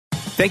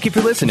Thank you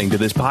for listening to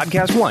this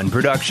Podcast One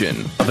production.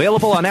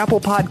 Available on Apple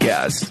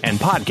Podcasts and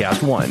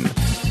Podcast One.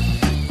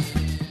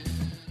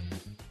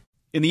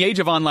 In the age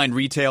of online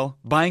retail,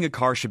 buying a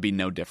car should be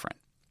no different.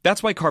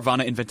 That's why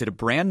Carvana invented a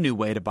brand new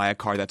way to buy a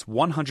car that's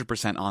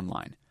 100%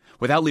 online.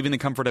 Without leaving the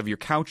comfort of your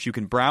couch, you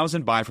can browse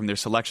and buy from their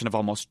selection of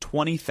almost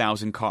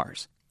 20,000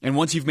 cars. And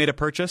once you've made a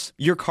purchase,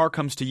 your car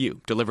comes to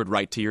you, delivered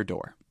right to your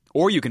door.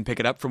 Or you can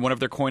pick it up from one of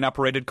their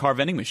coin-operated car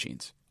vending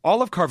machines.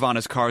 All of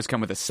Carvana's cars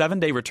come with a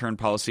 7-day return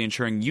policy,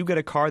 ensuring you get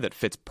a car that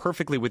fits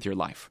perfectly with your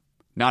life.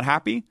 Not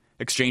happy?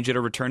 Exchange it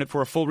or return it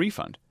for a full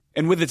refund.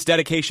 And with its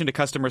dedication to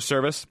customer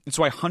service, it's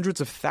why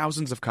hundreds of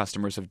thousands of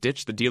customers have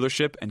ditched the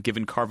dealership and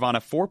given Carvana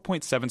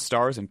 4.7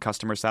 stars in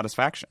customer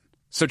satisfaction.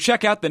 So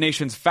check out the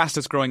nation's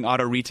fastest-growing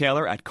auto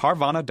retailer at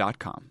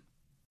Carvana.com.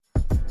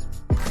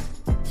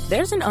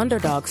 There's an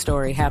underdog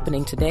story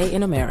happening today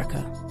in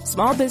America.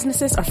 Small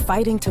businesses are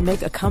fighting to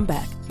make a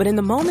comeback, but in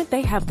the moment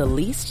they have the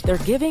least, they're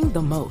giving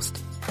the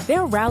most.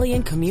 They're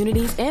rallying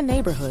communities and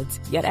neighborhoods,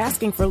 yet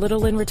asking for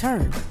little in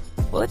return.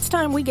 Well, it's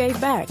time we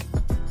gave back.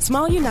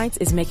 Small Unites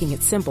is making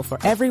it simple for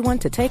everyone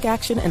to take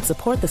action and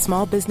support the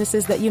small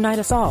businesses that unite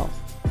us all.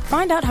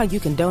 Find out how you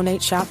can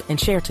donate, shop, and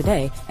share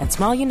today at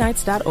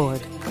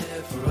smallunites.org.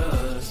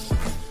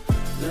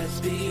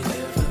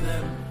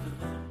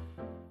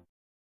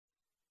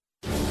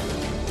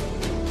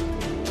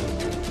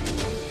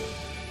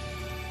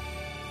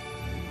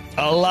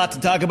 A lot to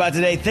talk about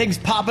today. Things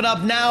popping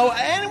up now,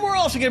 and we're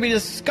also going to be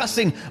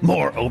discussing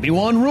more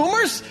Obi-Wan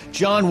rumors.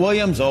 John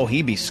Williams,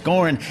 he be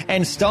scoring,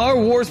 and Star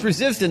Wars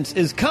Resistance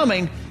is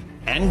coming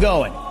and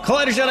going.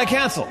 Collider Jedi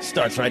Council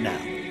starts right now.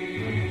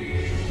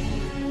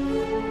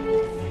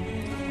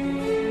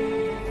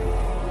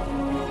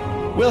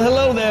 Well,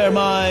 hello there,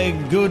 my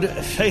good,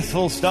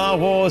 faithful Star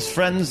Wars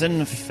friends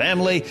and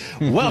family.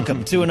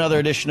 Welcome to another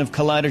edition of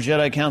Collider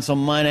Jedi Council.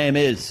 My name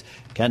is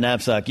Ken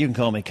Knapsack. You can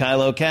call me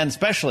Kylo Ken,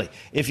 especially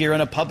if you're in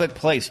a public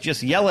place.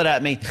 Just yell it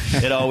at me.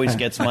 It always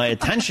gets my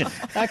attention.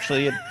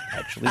 Actually, it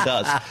actually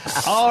does.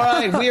 All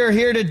right, we are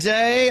here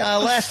today.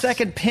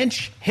 Last-second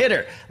pinch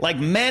hitter, like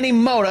Manny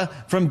Mota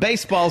from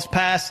baseball's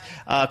past.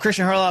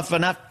 Christian Harloff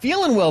not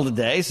feeling well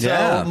today,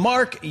 so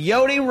Mark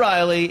Yodi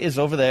Riley is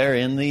over there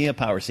in the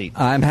power seat.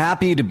 I'm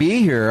happy to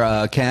be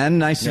here, Ken.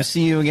 Nice to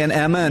see you again,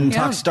 Emma, and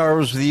talk Star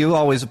Wars with you.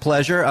 Always a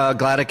pleasure.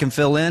 Glad I can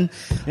fill in,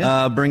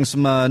 bring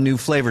some new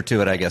flavor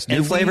to it, I guess.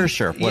 New flavor?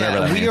 Sure,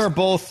 whatever that means. We are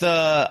both,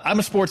 I'm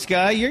a sports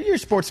guy. You're a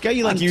sports guy.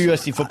 You like your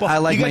USC football. I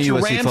like my USC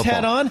football. You got your Rams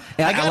hat on.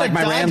 Yeah, I like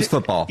my Rams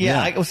football.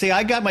 Yeah,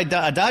 I got my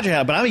Dodger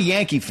hat, but I'm a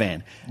Yankee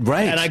fan.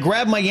 Right. And I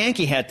grabbed my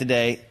Yankee hat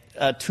today,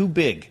 too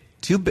big.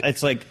 Too big.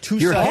 It's like two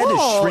Your sides. head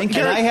is shrinking.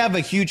 And I have a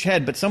huge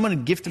head, but someone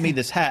had gifted me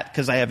this hat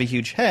because I have a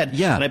huge head.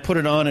 Yeah. And I put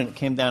it on and it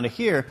came down to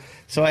here.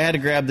 So I had to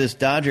grab this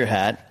Dodger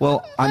hat.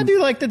 Well, I do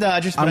like the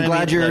Dodgers. But I'm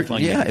glad you're,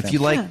 if you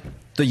like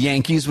the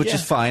Yankees, which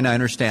is fine, I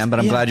understand, but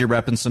I'm glad you're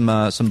repping some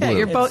blue.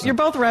 Yeah, you're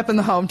both repping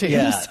the home teams.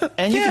 Yeah.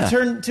 And you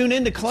can tune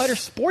in to Collider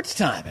Sports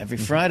Time every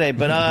Friday.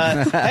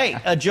 But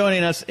hey,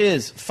 joining us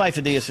is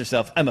Fife Diaz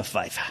herself, Emma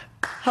Fife.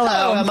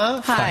 Hello,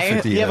 Emma.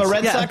 Hi. You have a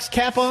Red Sox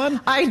cap on?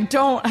 I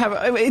don't have.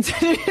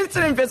 It's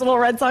an invisible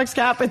Red Sox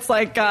cap. It's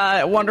like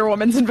Wonder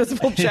Woman's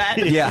invisible jet.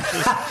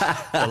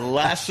 The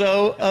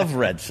lasso of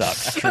Red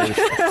Sox.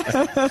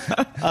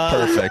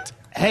 Perfect.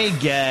 Hey,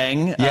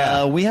 gang.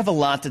 We have a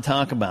lot to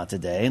talk about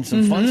today and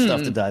some fun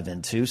stuff to dive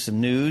into,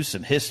 some news,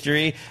 some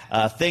history,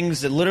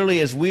 things that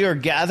literally as we are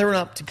gathering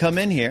up to come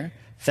in here,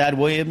 Thad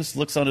Williams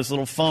looks on his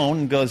little phone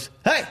and goes,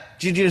 hey,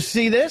 did you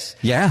see this?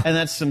 Yeah. And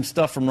that's some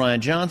stuff from Ryan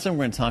Johnson.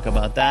 We're going to talk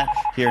about that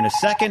here in a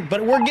second.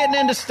 But we're getting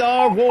into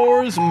Star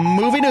Wars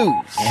movie news.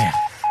 Yeah.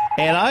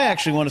 And I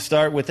actually want to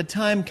start with a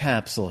time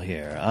capsule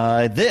here.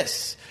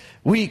 This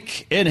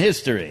week in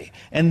history.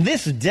 And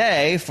this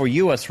day for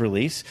U.S.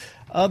 release,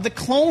 the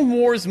Clone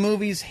Wars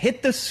movies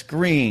hit the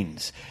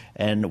screens.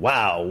 And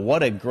wow,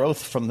 what a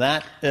growth from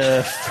that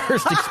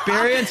first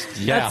experience.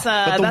 That's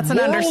an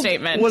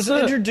understatement. Was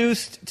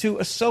introduced to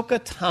Ahsoka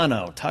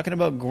Tano, talking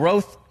about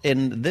growth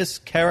in this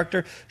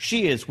character.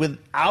 She is,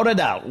 without a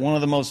doubt, one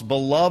of the most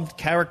beloved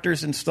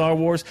characters in Star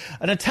Wars,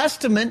 and a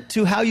testament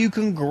to how you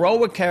can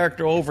grow a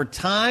character over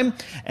time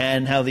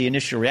and how the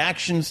initial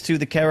reactions to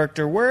the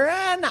character were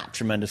not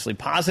tremendously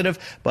positive,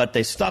 but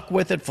they stuck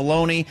with it.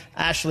 Filoni,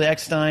 Ashley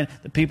Eckstein,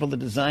 the people that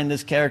designed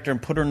this character and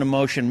put her into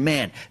motion.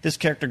 Man, this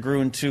character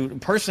grew into,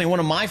 personally, one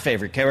of my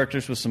favorite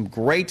characters with some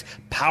great,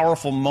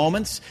 powerful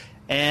moments.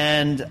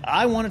 And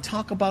I want to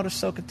talk about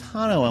Ahsoka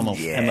Tano,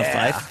 Emma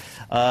Fife.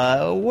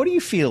 What do you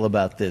feel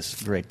about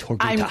this great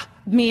Torguta?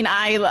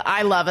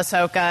 I love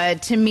Ahsoka.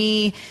 To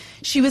me,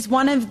 she was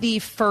one of the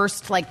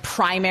first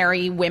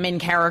primary women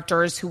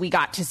characters who we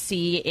got to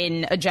see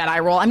in a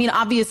Jedi role. I mean,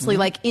 obviously,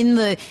 in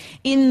the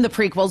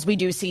prequels, we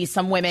do see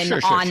some women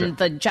on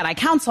the Jedi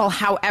Council.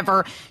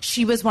 However,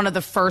 she was one of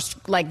the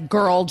first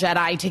girl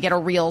Jedi to get a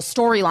real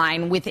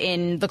storyline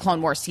within the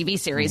Clone Wars TV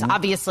series.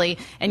 Obviously,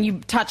 and you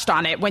touched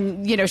on it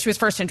when she was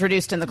first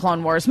introduced in the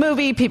Clone Wars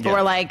movie. People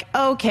were like,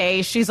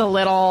 "Okay, she's a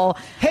little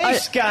Sky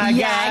guy."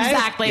 Yeah,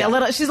 exactly.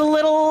 Yeah. She's a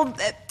little.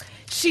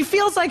 she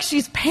feels like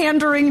she's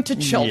pandering to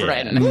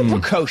children. A little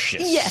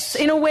precocious. Yes,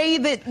 in a way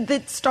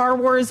that Star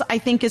Wars, I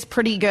think, is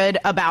pretty good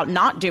about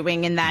not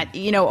doing, in that,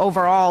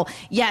 overall,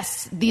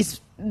 yes,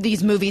 these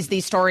movies,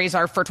 these stories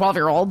are for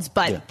 12-year-olds,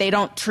 but they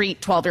don't treat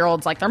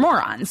 12-year-olds like they're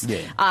morons. Yeah.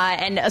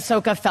 And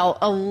Ahsoka felt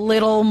a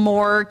little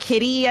more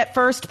kiddie at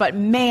first, but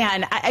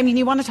man, I mean,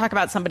 you want to talk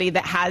about somebody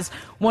that has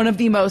one of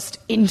the most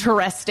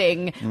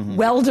interesting,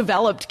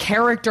 well-developed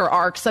character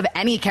arcs of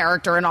any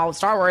character in all of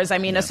Star Wars. I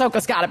mean,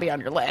 Ahsoka's got to be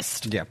on your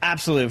list. Yeah,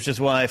 absolutely. Which is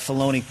why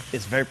Filoni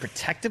is very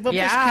protective of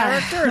this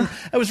character. And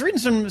I was reading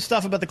some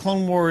stuff about the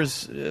Clone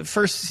Wars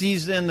first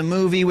season, the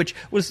movie, which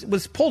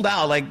was pulled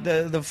out. Like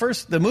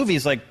the movie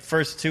is like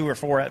first 2 to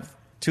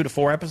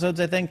 4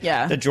 episodes, I think.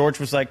 Yeah. That George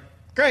was like,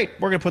 great,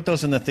 we're going to put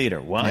those in the theater.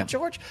 What,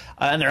 George?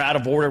 And they're out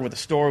of order with the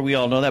story. We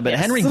all know that. But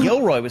Henry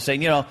Gilroy was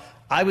saying,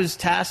 I was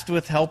tasked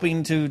with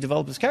helping to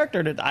develop this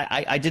character.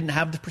 I didn't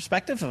have the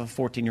perspective of a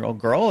 14-year-old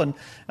girl, and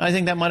I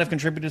think that might have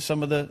contributed to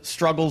some of the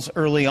struggles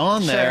early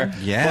on there.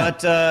 Yeah.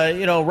 But,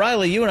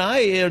 Riley, you and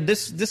I,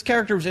 this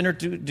character was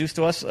introduced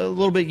to us a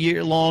little bit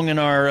long in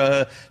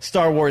our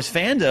Star Wars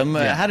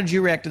fandom. How did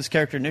you react to this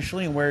character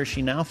initially, and where is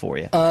she now for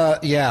you?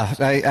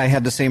 I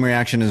had the same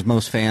reaction as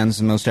most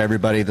fans and most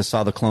everybody that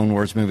saw the Clone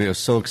Wars movie. I was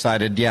so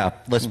excited. Yeah,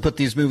 let's put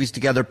these movies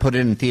together, put it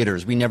in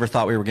theaters. We never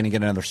thought we were going to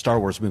get another Star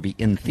Wars movie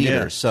in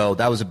theaters, so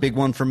that was a big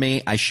one for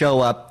me. I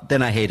show up,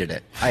 then I hated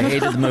it. I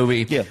hated the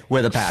movie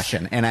with a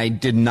passion, and I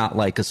did not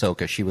like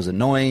Ahsoka. She was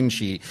annoying.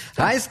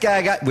 Nice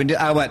guy.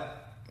 I went,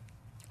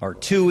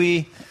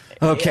 R2-y.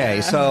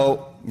 Okay,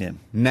 so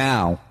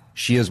now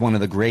she is one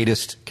of the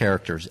greatest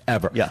characters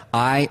ever. Yeah.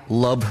 I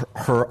love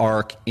her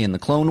arc in the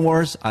Clone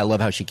Wars. I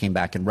love how she came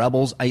back in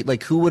Rebels.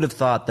 Who would have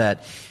thought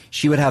that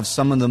she would have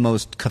some of the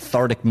most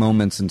cathartic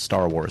moments in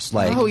Star Wars,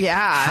 like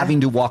having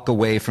to walk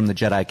away from the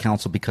Jedi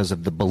Council because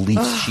of the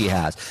beliefs she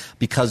has,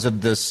 because of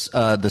this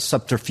the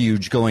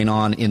subterfuge going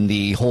on in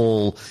the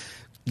whole,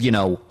 who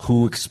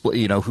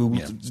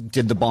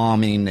did the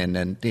bombing,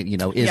 and is it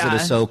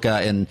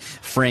Ahsoka, and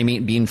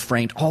being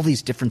framed, all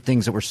these different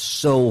things that were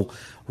so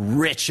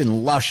rich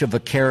and lush of a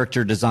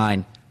character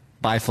design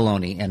by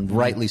Filoni, and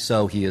rightly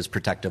so. He is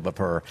protective of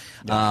her.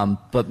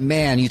 But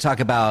man, you talk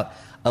about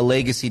a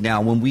legacy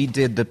now. When we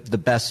did the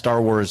best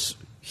Star Wars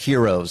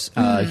heroes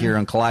here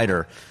on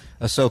Collider,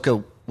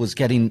 Ahsoka was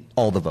getting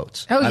all the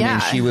votes. I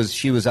mean,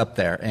 she was up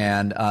there,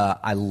 and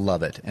I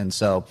love it. And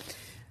so,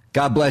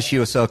 God bless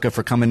you, Ahsoka,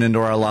 for coming into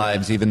our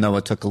lives, even though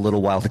it took a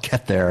little while to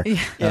get there.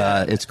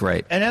 It's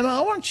great. And Emma,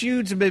 I want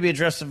you to maybe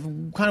address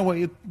kind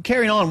of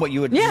carrying on what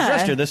you had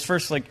addressed here. This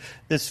first,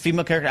 this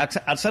female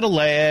character outside of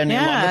Leia and a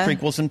lot of the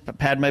prequels and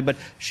Padme, but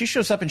she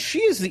shows up, and she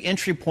is the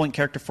entry point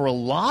character for a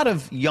lot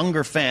of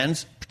younger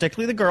fans,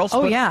 particularly the girls,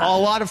 but a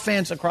lot of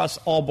fans across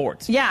all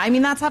boards. Yeah, I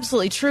mean, that's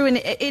absolutely true. And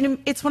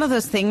it's one of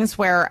those things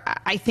where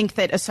I think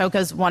that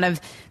Ahsoka's one of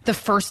the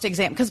first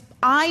examples, because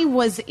I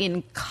was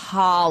in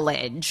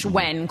college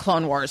when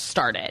Clone Wars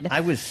started. I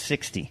was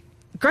 60.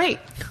 Great.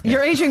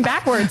 You're aging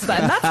backwards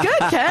then. That's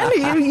good, Ken.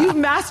 You've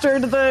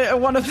mastered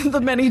one of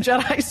the many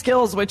Jedi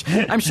skills, which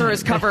I'm sure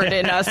is covered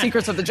in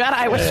Secrets of the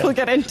Jedi, which we'll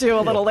get into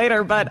a little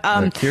later. But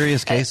a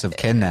curious case of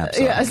kidnaps.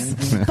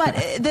 Yes. But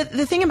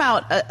the thing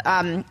about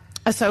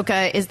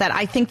Ahsoka is that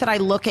I think that I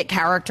look at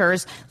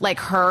characters like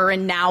her,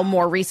 and now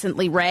more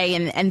recently Rey,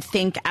 and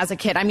think as a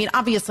kid. I mean,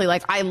 obviously,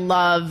 I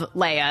love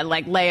Leia.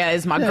 Leia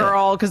is my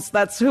girl, because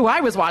that's who I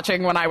was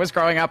watching when I was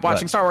growing up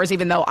watching Star Wars.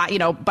 Even though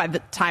by the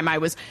time I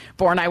was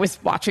born, I was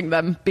watching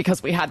them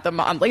because we had them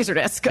on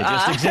Laserdisc. They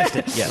just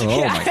existed.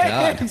 Oh my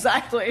God.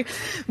 Exactly.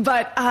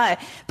 But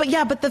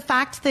the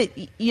fact that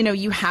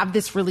you have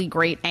this really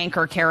great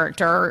anchor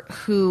character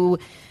who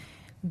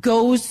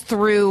goes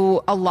through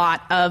a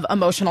lot of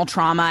emotional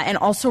trauma and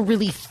also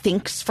really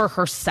thinks for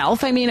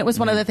herself. I mean, it was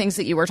one of the things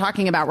that you were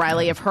talking about,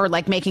 Riley, of her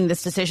making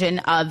this decision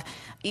of,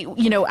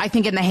 I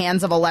think in the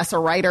hands of a lesser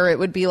writer, it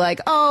would be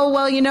like, oh,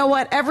 well, you know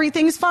what?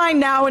 Everything's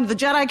fine now, and the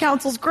Jedi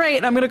Council's great,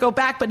 and I'm going to go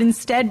back. But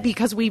instead,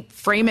 because we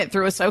frame it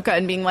through Ahsoka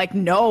and being like,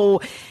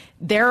 no,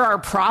 there are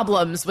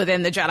problems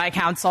within the Jedi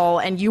Council,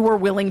 and you were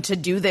willing to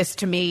do this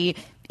to me,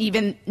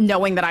 even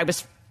knowing that I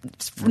was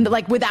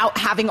without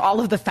having all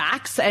of the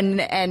facts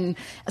and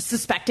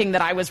suspecting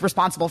that I was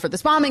responsible for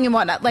this bombing and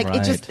whatnot.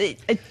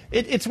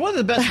 It's one of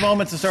the best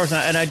moments in Star Wars,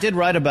 and I did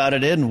write about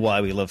it in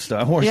Why We Love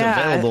Star Wars,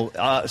 available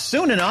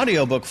soon in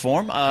audiobook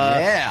form.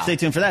 Stay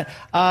tuned for that.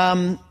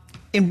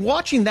 In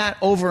watching that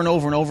over and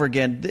over and over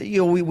again,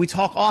 we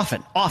talk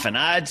often,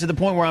 to the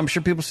point where I'm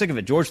sure people are sick of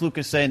it. George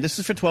Lucas saying this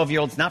is for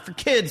 12-year-olds, not for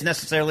kids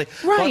necessarily,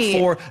 but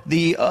for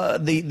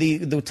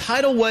the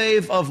tidal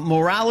wave of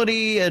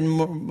morality and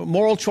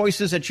moral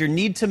choices that you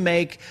need to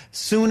make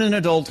soon in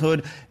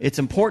adulthood. It's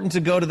important to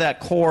go to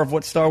that core of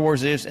what Star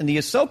Wars is. And the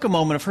Ahsoka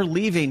moment of her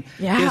leaving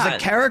is a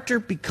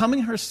character becoming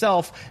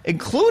herself,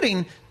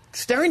 including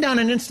staring down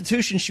an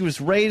institution she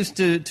was raised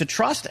to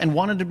trust and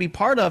wanted to be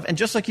part of. And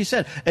just like you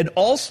said, an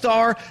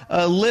all-star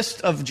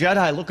list of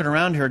Jedi looking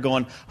around here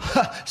going,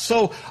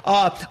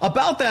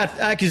 about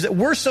that,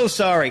 we're so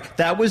sorry.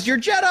 That was your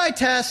Jedi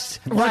test.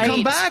 Want to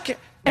come back?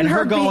 And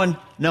her going,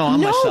 No,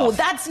 I'm myself.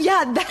 That's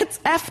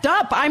effed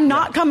up. I'm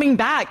not coming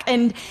back.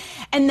 And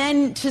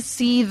then to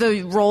see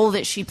the role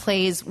that she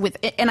plays with,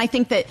 and I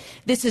think that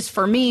this is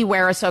for me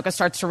where Ahsoka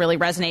starts to really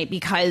resonate,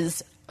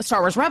 because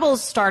Star Wars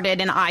Rebels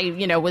started and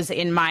I, was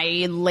in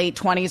my late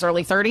 20s,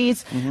 early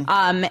 30s.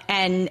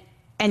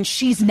 And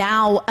she's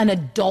now an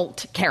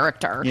adult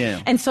character.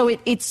 Yeah. And so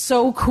it's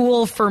so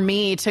cool for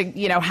me to,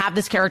 have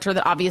this character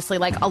that obviously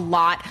like a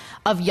lot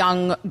of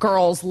young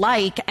girls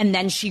like, and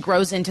then she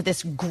grows into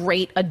this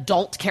great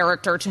adult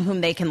character to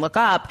whom they can look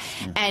up.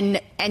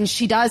 And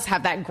she does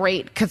have that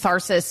great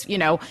catharsis,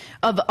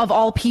 of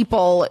all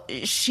people,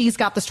 she's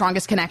got the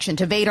strongest connection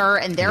to Vader,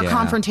 and their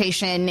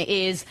confrontation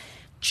is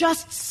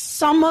just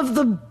some of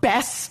the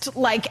best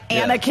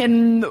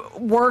Anakin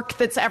work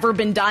that's ever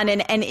been done.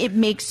 And it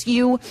makes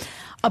you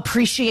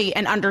appreciate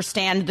and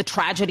understand the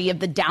tragedy of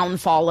the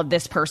downfall of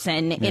this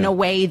person in a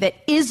way that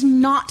is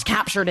not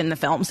captured in the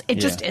films. It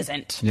just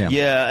isn't.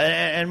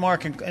 And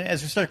Mark,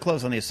 as we start to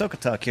close on the Ahsoka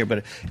talk here, but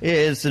it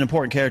is an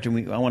important character,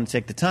 and I want to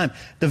take the time.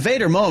 The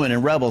Vader moment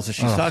in Rebels, as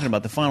she's talking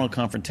about, the final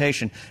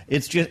confrontation,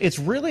 it's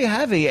really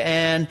heavy.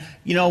 And,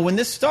 when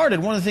this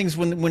started, one of the things,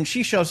 when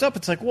she shows up,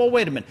 it's like, well,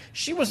 wait a minute.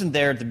 She wasn't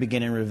there at the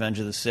beginning of Revenge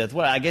of the Sith.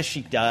 Well, I guess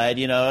she died,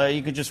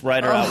 you could just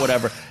write her out,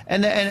 whatever.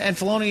 And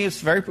Filoni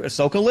is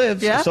Ahsoka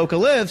lives. Yeah. Ahsoka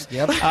lives.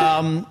 Yep.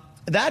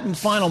 That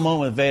final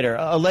moment with Vader,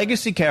 a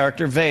legacy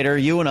character, Vader,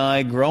 you and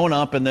I, growing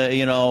up in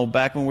the,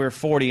 back when we were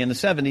 40 in the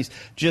 70s,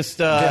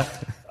 just,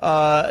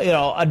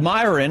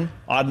 admiring,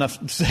 odd enough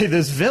to say,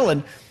 this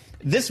villain.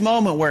 This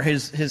moment where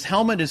his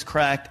helmet is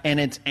cracked and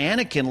it's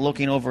Anakin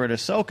looking over at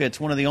Ahsoka, it's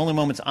one of the only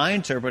moments I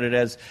interpreted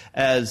as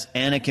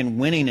Anakin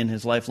winning in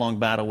his lifelong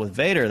battle with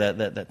Vader,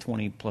 that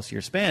 20-plus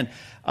year span.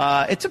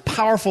 It's a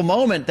powerful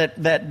moment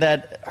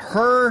that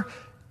her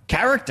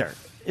character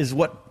is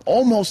what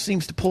almost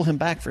seems to pull him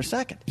back for a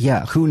second.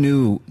 Yeah, who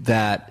knew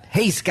that,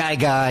 hey, Sky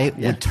Guy,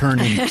 would turn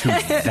into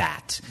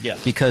that?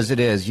 Because it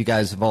is, you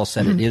guys have all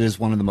said it is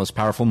one of the most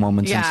powerful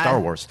moments in Star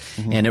Wars.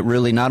 And it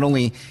really not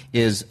only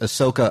is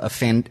Ahsoka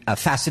a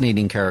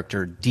fascinating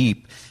character,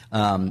 deep,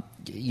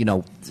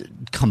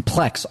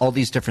 complex, all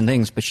these different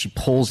things, but she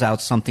pulls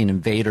out something in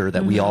Vader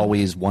that we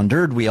always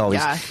wondered.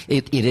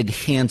 It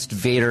enhanced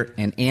Vader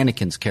and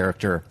Anakin's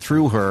character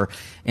through her,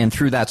 and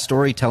through that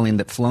storytelling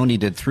that Filoni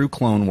did through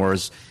Clone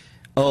Wars.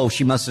 Oh,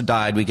 she must have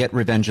died. We get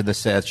Revenge of the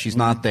Sith. She's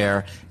not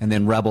there. And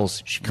then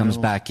Rebels, she comes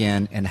back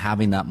in, and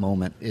having that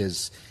moment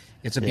it's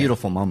a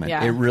beautiful moment.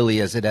 It really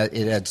is. It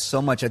adds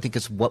so much. I think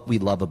it's what we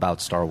love about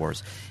Star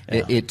Wars.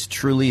 It's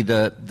truly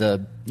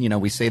the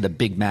we say the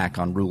Big Mac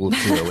on Rule of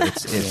Two.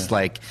 It's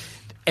like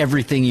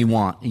everything you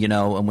want,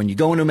 and when you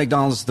go into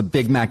McDonald's, the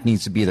Big Mac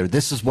needs to be there.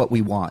 This is what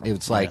we want.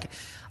 It's like,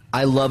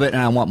 I love it,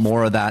 and I want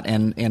more of that.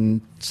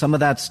 And some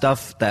of that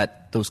stuff,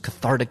 those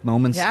cathartic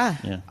moments,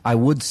 I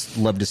would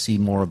love to see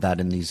more of that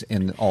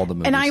in all the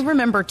movies. And I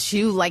remember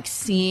too,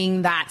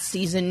 seeing that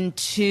season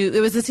 2. It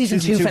was the season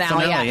 2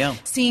 finale.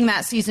 Seeing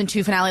that season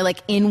 2 finale,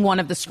 in one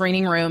of the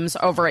screening rooms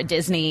over at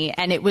Disney,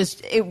 and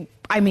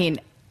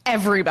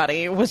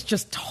everybody was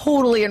just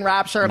totally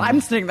enraptured.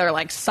 I'm sitting there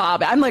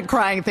sobbing. I'm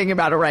crying thinking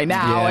about it right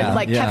now.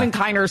 And Kevin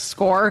Kiner's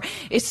score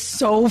is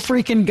so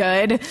freaking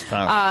good.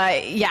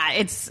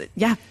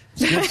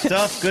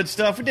 Good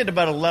stuff. We did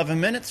about 11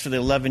 minutes for the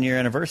 11-year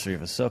anniversary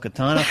of Ahsoka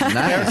Tano.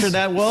 Character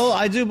that will,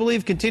 I do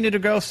believe, continue to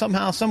grow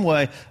somehow, some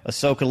way.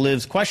 Ahsoka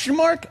lives, ?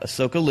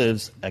 Ahsoka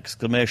lives, !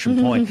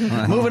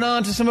 Moving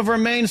on to some of our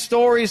main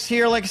stories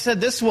here. Like I said,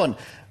 this one,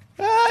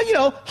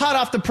 hot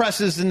off the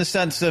presses in the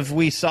sense of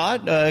we saw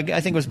it.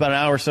 I think it was about an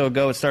hour or so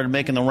ago it started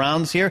making the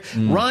rounds here.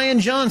 Rian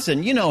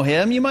Johnson, you know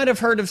him. You might have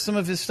heard of some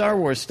of his Star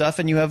Wars stuff,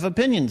 and you have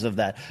opinions of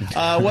that.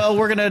 Well,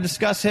 we're going to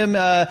discuss him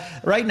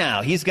right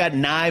now. He's got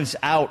Knives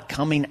Out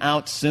coming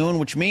out soon,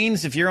 which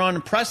means if you're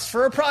on press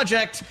for a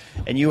project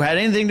and you had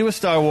anything to do with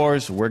Star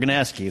Wars, we're going to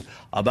ask you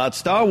about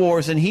Star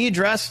Wars. And he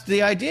addressed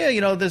the idea,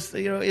 is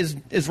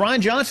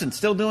Rian Johnson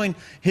still doing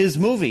his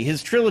movie,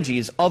 his trilogy,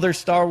 his other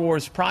Star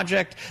Wars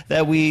project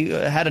that we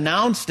had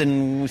announced,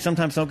 and we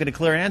sometimes don't get a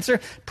clear answer.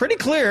 Pretty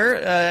clear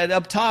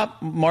up top,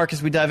 Mark,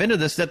 as we dive into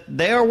this, that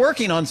they are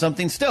working on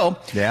something still.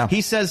 Yeah. He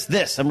says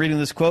this, I'm reading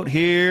this quote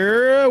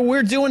here,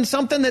 we're doing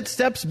something that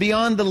steps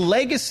beyond the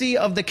legacy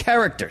of the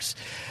characters.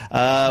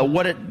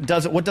 What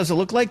does it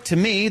look like? To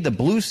me, the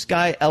blue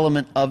sky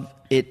element of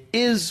it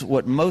is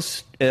what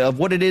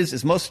it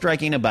is most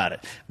striking about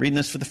it. Reading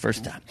this for the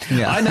first time.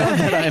 Yeah. I know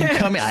that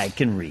I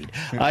can read.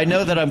 I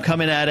know that I'm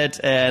coming at it,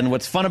 and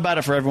what's fun about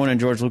it for everyone in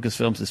George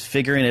Lucasfilms is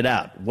figuring it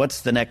out.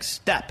 What's the next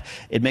step?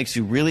 It makes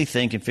you really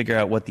think and figure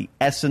out what the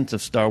essence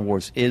of Star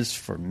Wars is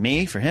for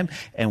me, for him,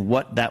 and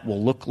what that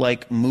will look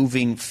like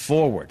moving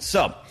forward.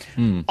 So,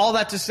 all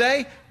that to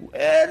say,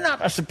 not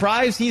a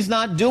surprise, he's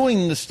not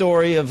doing the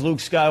story of Luke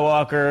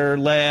Skywalker,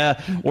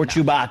 Leia, or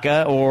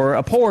Chewbacca, or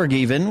a Porg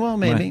even. Well,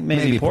 maybe.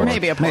 maybe porg.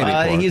 Maybe a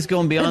porg. He's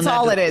going beyond That's that.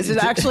 all it is.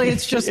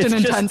 It's just an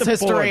intense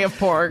history of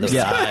porgs.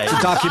 Yeah, it's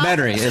a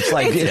documentary. It's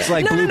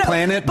like Blue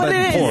Planet, but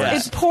porgs.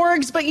 It's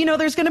porgs, but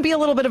there's going to be a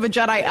little bit of a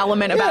Jedi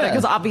element about it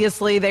because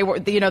obviously they were,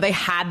 they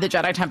had the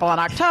Jedi Temple on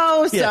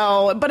Ahch-To,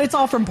 so but it's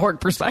all from porg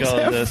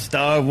perspective. The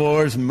Star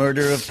Wars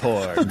murder of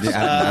porgs.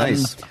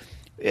 Nice.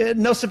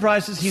 No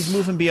surprises. He's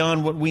moving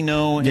beyond what we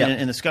know, and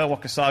the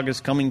Skywalker saga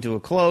is coming to a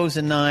close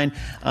in 9.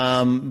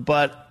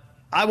 But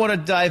I want to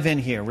dive in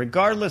here.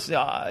 Regardless,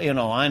 I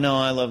know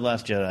I love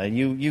Last Jedi.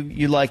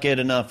 You like it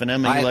enough, and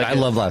Emma, you like it. I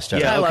love Last Jedi.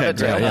 Yeah, I love it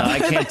too. Yeah. I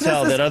can't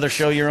tell. That other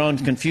show you're on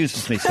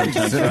confuses me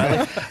sometimes,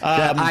 Riley.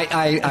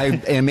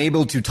 I am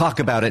able to talk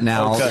about it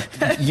now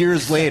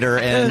years later,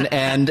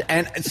 and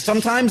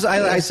sometimes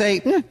I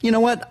say, you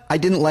know what? I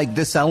didn't like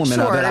this element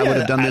of it. I would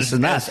have done this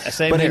and that.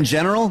 But in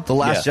general, The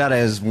Last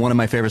Jedi is one of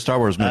my favorite Star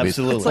Wars movies.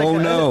 Absolutely. Oh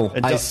no,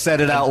 I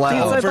said it out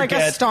loud. It's like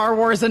a Star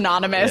Wars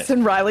Anonymous,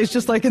 and Riley's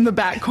just like in the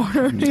back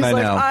corner. He's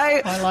like,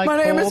 my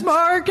name is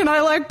Mark, and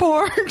I like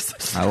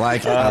porgs. I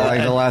like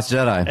The Last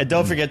Jedi. And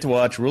don't forget to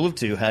watch Rule of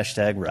 2,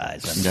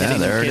 #Rise.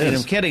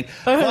 I'm kidding.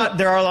 Uh-huh. But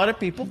there are a lot of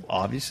people,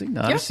 obviously,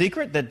 not a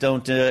secret, that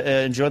don't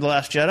enjoy The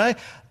Last Jedi.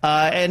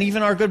 And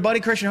even our good buddy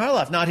Christian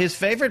Harloff, not his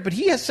favorite, but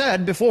he has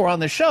said before on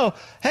the show,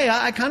 hey,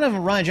 I kind of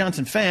am a Rian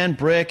Johnson fan.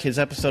 Brick, his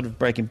episode of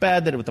Breaking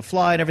Bad, did it with The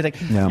Fly and everything.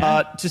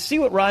 Yeah. To see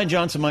what Rian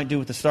Johnson might do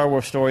with the Star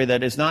Wars story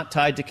that is not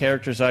tied to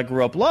characters I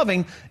grew up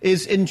loving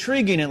is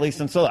intriguing, at least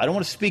until I don't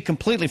want to speak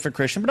completely for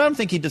Christian, but I don't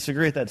think he'd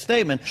disagree with that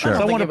statement. Sure.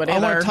 So I want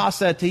to toss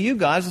that to you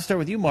guys. Let's start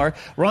with you, Mark.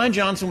 Rian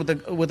Johnson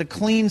with a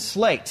clean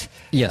slate.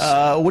 Yes.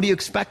 What are you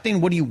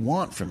expecting? What do you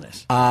want from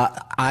this?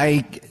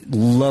 I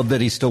love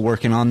that he's still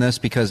working on this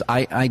because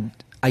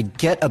I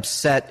get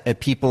upset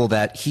at people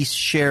that he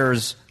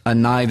shares a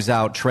Knives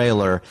Out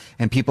trailer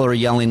and people are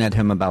yelling at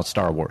him about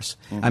Star Wars.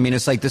 Mm-hmm. I mean,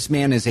 it's like this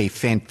man is a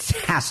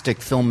fantastic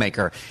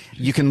filmmaker.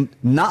 You can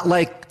not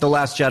like The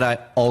Last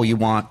Jedi all you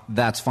want.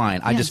 That's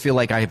fine. I just feel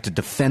like I have to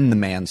defend the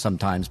man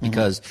sometimes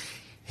because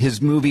his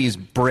movies,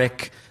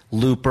 Brick,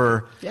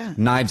 Looper,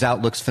 Knives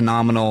Out looks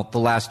phenomenal. The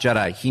Last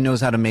Jedi, he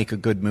knows how to make a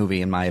good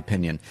movie, in my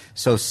opinion.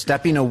 So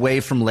stepping away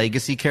from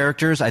legacy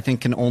characters, I think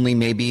can only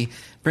maybe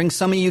bring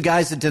some of you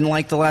guys that didn't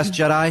like The Last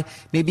Jedi,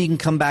 maybe you can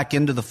come back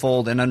into the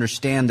fold and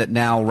understand that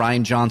now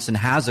Rian Johnson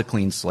has a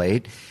clean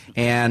slate.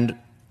 And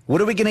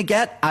what are we going to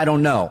get? I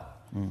don't know.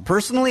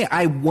 Personally,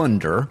 I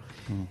wonder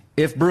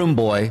if Broom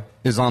Boy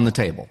is on the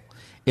table.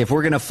 If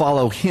we're going to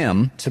follow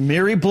him.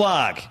 Tamiri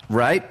Blog.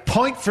 Right?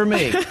 Point for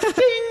me.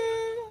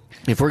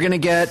 If we're going to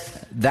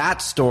get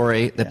that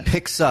story that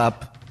picks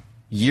up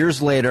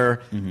years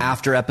later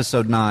after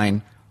Episode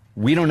 9,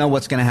 we don't know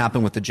what's going to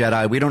happen with the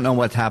Jedi. We don't know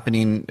what's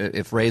happening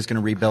if Rey's going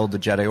to rebuild the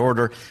Jedi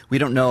Order. We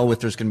don't know if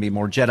there's going to be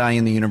more Jedi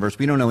in the universe.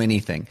 We don't know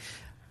anything.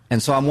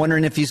 And so I'm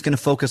wondering if he's going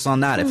to focus on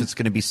that, if it's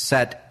going to be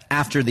set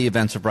after the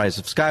events of Rise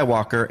of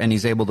Skywalker and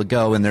he's able to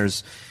go and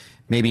there's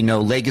maybe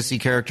no legacy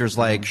characters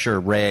like,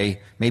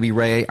 Rey, maybe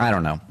Rey. I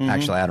don't know.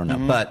 Actually, I don't know.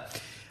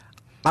 But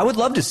I would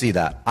love to see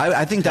that.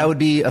 I think that would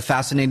be a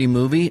fascinating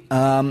movie.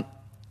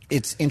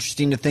 It's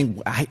interesting to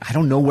think. I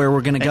don't know where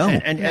we're going to go.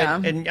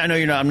 And I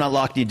know I'm not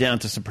locking you down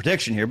to some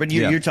prediction here, but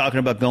you're talking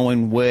about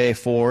going way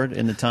forward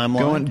in the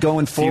timeline.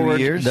 Going forward,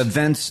 years? the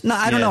events. No,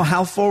 I don't know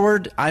how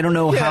forward. I don't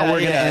know how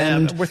we're going to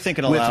end. We're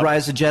thinking with aloud.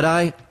 Rise of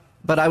Jedi,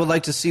 but I would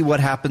like to see what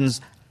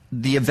happens.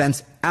 The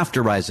events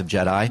after Rise of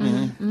Jedi,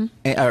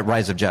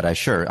 Rise of Jedi,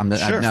 sure.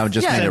 I've now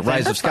just made it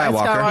Rise of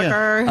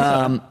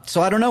Skywalker.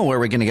 So I don't know where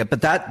we're going to get, but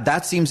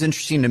that seems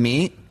interesting to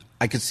me.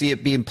 I could see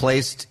it being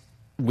placed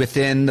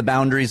within the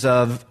boundaries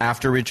of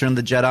after Return of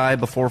the Jedi,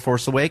 before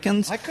Force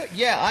Awakens. I could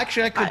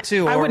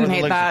too. I wouldn't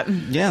hate that.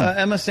 Yeah,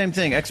 Emma, same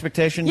thing.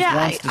 Expectations, I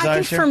wants,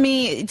 desires. think for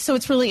me, so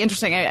it's really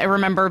interesting. I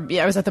remember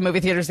I was at the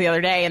movie theaters the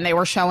other day, and they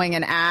were showing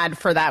an ad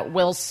for that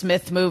Will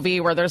Smith movie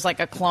where there's like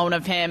a clone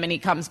of him, and he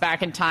comes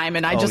back in time,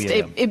 and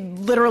it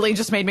literally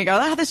just made me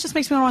go, this just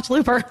makes me want to watch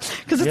Looper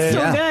because it's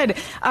so good.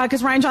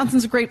 Because Rian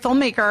Johnson's a great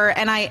filmmaker,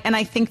 and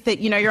I think that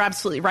you're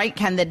absolutely right,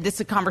 Ken. That this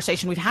is a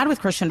conversation we've had with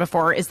Christian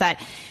before. Is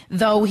that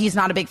though he's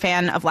not a big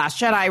fan of Last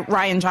Jedi,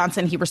 Rian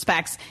Johnson, he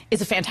respects,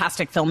 is a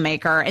fantastic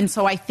filmmaker. And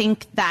so I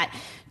think that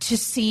to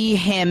see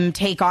him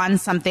take on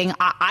something,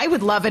 I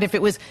would love it if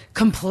it was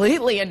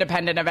completely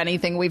independent of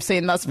anything we've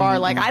seen thus far.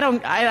 Like, I'm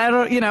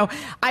going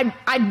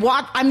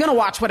to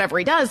watch whatever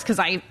he does because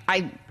I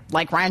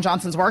like Rian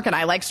Johnson's work and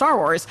I like Star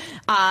Wars.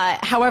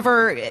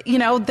 However,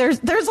 there's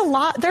a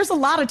lot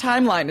of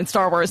timeline in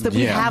Star Wars that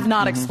we have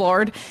not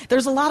explored.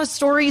 There's a lot of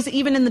stories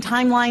even in the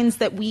timelines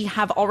that we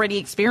have already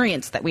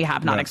experienced that we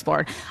have not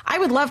explored. I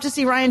would love to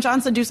see Rian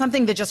Johnson do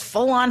something that just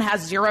full on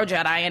has zero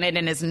Jedi in it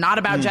and is not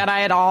about Jedi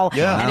at all.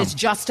 And it's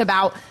just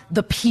about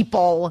the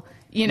people,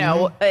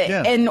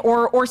 and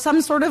or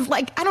some sort of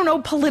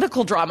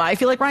political drama. I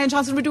feel like Rian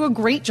Johnson would do a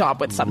great job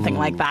with something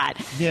like that.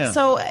 Yeah.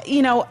 So,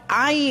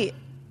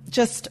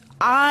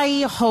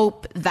 I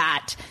hope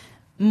that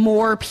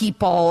more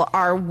people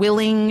are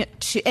willing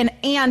to,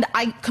 and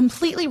I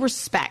completely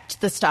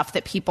respect the stuff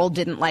that people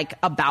didn't like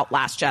about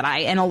Last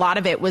Jedi. And a lot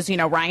of it was,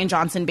 Rian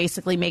Johnson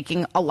basically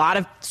making a lot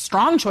of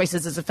strong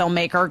choices as a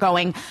filmmaker,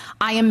 going,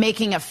 I am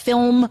making a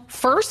film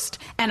first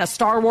and a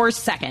Star Wars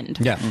second.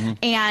 Yeah. Mm-hmm.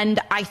 And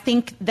I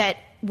think that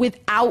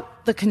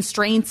without the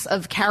constraints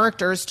of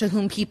characters to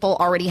whom people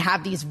already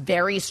have these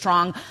very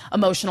strong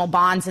emotional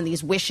bonds and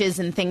these wishes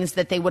and things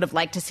that they would have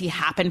liked to see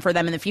happen for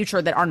them in the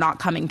future that are not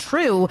coming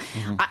true,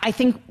 I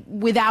think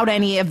without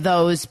any of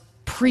those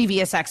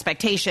previous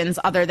expectations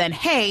other than,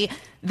 hey,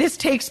 this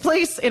takes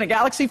place in a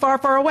galaxy far,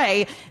 far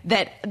away,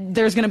 that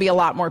there's going to be a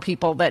lot more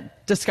people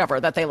that discover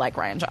that they like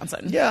Rian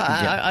Johnson. Yeah,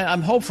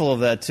 I'm hopeful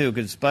of that, too,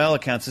 because by all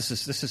accounts, this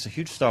is a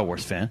huge Star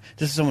Wars fan.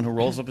 This is someone who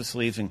rolls up his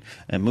sleeves and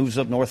moves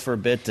up north for a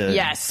bit to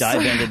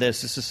dive into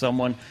this. This is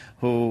someone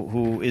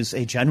who is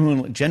a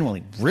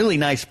genuinely really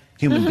nice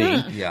human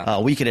being.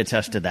 We can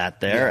attest to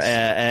that there.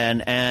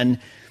 Yes.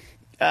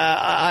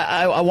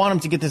 I want him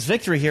to get this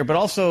victory here, but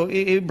also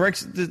it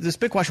breaks this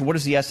big question: what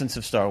is the essence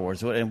of Star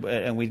Wars?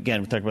 And we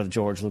talk about the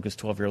George Lucas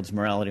 12-year-old's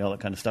morality, all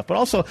that kind of stuff, but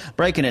also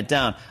breaking it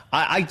down.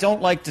 I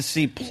don't like to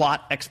see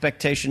plot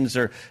expectations,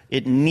 or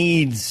it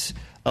needs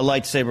a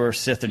lightsaber or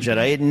Sith or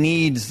Jedi. It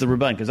needs the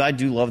rebellion, because I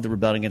do love the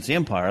rebellion against the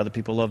Empire. Other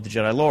people love the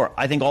Jedi lore.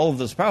 I think all of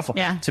those are powerful.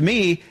 Yeah. To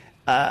me,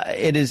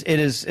 it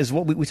is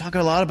what we talk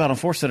a lot about on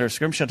Force Center.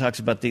 Scrimshaw talks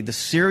about the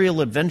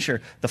serial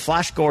adventure, the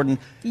Flash Gordon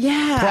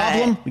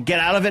problem, get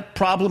out of it,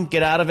 problem,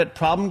 get out of it,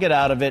 problem, get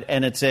out of it,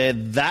 and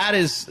that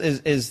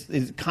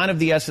is kind of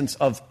the essence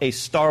of a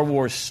Star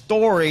Wars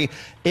story.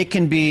 It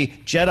can be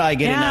Jedi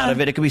getting out of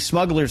it, it can be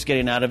smugglers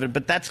getting out of it,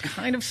 but that's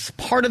kind of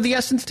part of the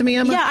essence to me,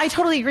 Emma. Yeah, I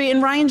totally agree.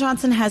 And Rian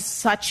Johnson has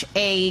such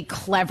a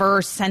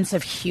clever sense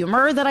of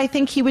humor that I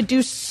think he would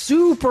do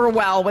super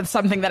well with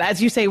something that,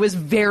 as you say, was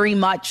very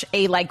much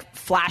a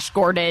Flash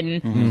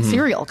Gordon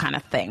serial kind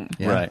of thing.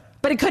 Yeah. Right.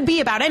 But it could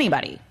be about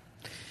anybody.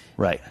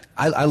 Right.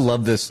 I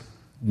love this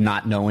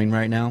not knowing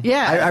right now.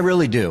 Yeah. I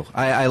really do.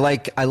 I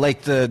like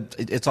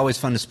it's always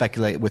fun to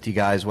speculate with you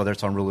guys, whether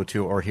it's on Rule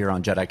 2 or here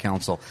on Jedi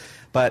Council.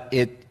 But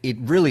it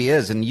really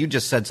is, and you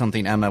just said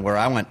something, Emma, where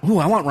I went,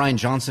 I want Rian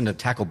Johnson to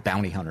tackle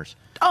bounty hunters.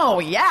 Oh,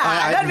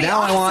 yeah, that'd be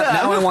awesome.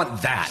 I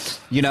want that.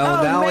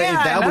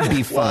 That would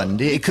be fun.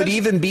 It could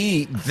even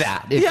be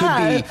that. It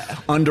could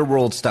be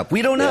underworld stuff.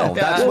 We don't know.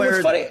 That's where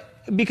it's funny.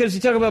 Because you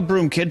talk about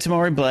Broom Kid,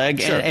 Tamari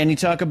Blag, and you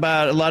talk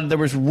about there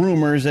was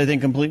rumors, I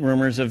think complete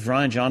rumors, of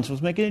Rian Johnson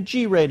was making a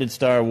G-rated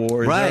Star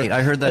Wars. Right,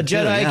 I heard that a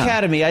Jedi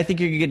Academy. I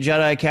think you could get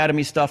Jedi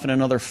Academy stuff in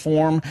another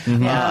form.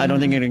 I don't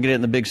think you're going to get it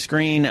in the big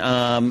screen,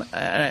 and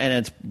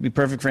it's be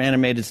perfect for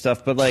animated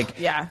stuff. But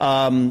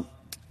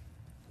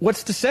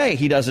what's to say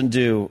he doesn't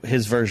do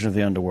his version of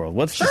the underworld?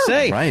 What's to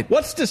say? Right.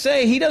 What's to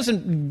say he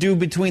doesn't do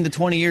between the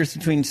 20 years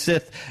between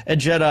Sith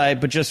and Jedi,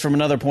 but just from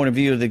another point of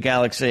view of the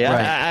galaxy? Right.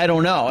 I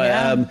don't know.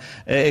 Yeah.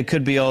 It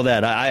could be all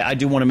that. I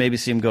do want to maybe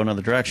see him go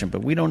another direction,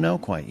 but we don't know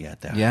quite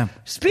yet there. Yeah.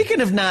 Speaking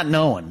of not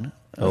knowing,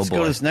 let's go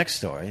to this next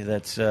story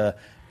that's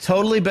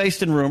totally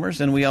based in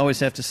rumors, and we always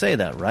have to say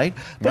that, right?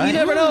 But you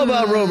never know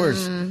about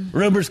rumors.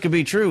 Rumors could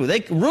be true.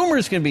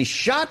 Rumors can be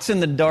shots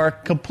in the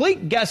dark,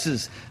 complete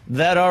guesses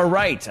that are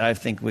right. I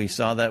think we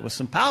saw that with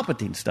some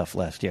Palpatine stuff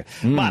last year.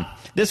 But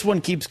this one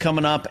keeps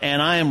coming up,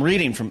 and I am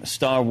reading from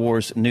Star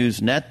Wars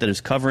News Net that is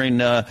covering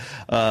a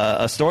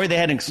story. They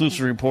had an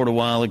exclusive report a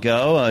while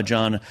ago,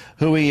 John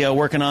Huey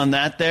working on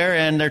that there,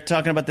 and they're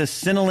talking about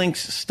this Cinelinx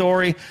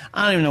story.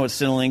 I don't even know what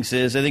Cinelinx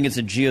is. I think it's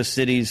a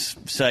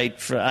GeoCities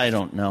site. I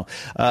don't know.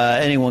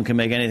 Anyone can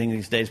make anything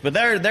these days. But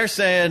they're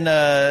saying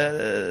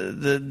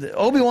the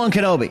Obi-Wan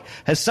Kenobi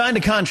has signed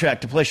a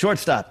contract to play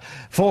shortstop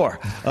for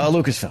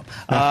Lucasfilm.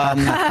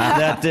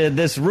 That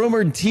this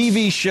rumored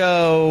TV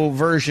show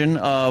version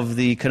of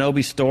the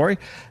Kenobi story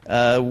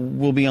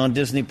will be on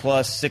Disney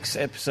Plus, 6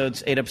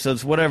 episodes, 8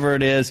 episodes, whatever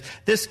it is.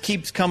 This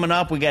keeps coming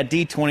up. We got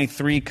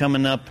D23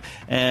 coming up,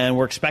 and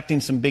we're expecting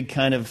some big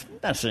kind of,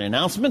 not necessarily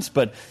announcements,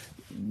 but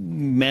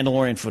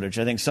Mandalorian footage.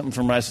 I think something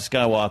from Rise of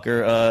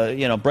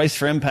Skywalker. Brace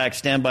for impact,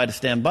 stand by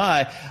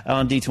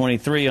on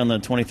D23 on the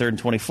 23rd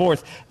and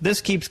 24th.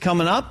 This keeps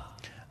coming up.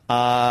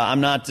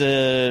 I'm not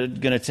going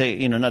to take,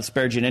 not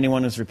disparaging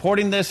anyone who's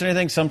reporting this or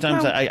anything.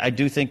 Sometimes I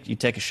do think you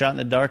take a shot in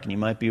the dark and you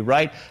might be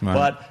right.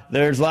 But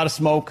there's a lot of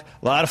smoke,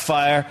 a lot of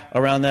fire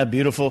around that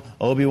beautiful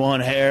Obi-Wan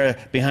hair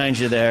behind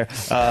you there.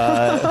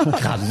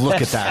 God,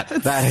 look at that.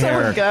 That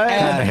hair. Good.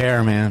 That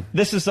hair, man.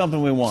 This is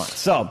something we want.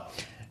 So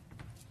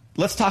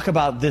let's talk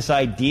about this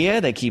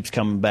idea that keeps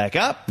coming back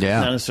up.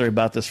 Yeah. Not necessarily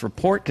about this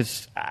report,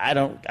 because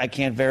I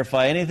can't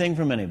verify anything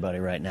from anybody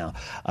right now.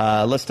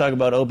 Let's talk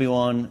about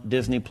Obi-Wan,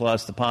 Disney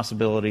Plus, the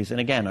possibilities,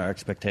 and again, our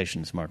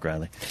expectations, Mark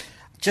Riley.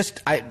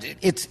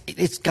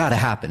 It's got to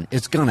happen.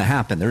 It's going to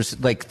happen. There's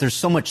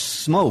so much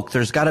smoke.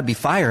 There's got to be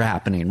fire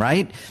happening,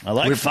 right? I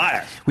like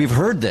fire. We've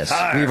heard this.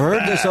 We've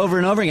heard this over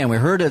and over again. We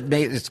heard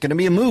it's going to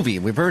be a movie.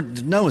 We've heard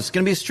it's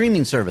going to be a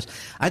streaming service.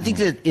 I think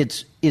that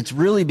it's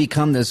really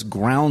become this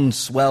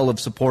groundswell of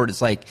support.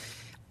 It's like,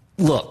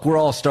 look, we're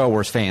all Star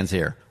Wars fans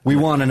here. We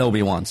want an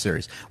Obi-Wan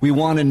series. We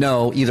want to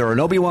know either an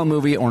Obi-Wan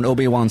movie or an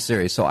Obi-Wan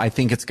series. So I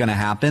think it's going to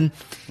happen.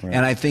 Right.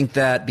 And I think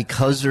that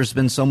because there's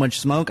been so much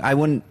smoke, I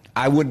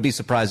wouldn't be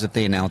surprised if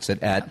they announce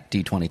it at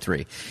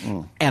D23.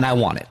 And I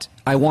want it.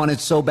 I want it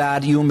so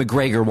bad. Ewan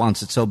McGregor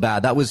wants it so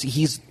bad.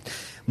 He's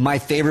my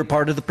favorite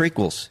part of the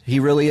prequels.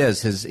 He really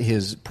is.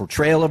 His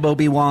portrayal of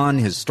Obi-Wan,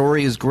 his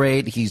story is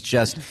great.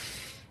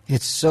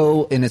 It's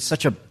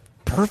such a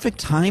perfect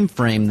time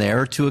frame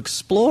there to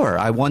explore.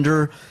 I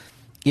wonder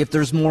if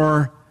there's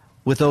more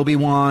with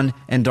Obi-Wan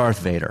and Darth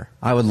Vader.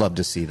 I would love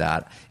to see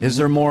that. Is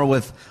there more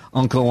with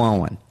Uncle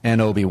Owen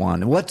and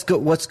Obi-Wan? What's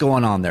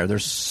going on there?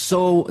 It's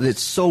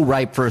so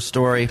ripe for a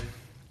story.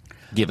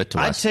 Give it to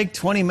us. I'd take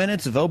 20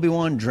 minutes of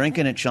Obi-Wan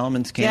drinking at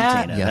Chalmun's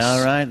Cantina. Yes,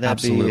 all right?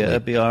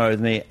 That'd be all right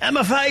with me.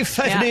 Emma Fife,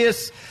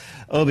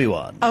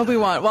 Obi-Wan.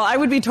 Well, I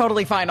would be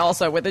totally fine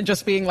also with it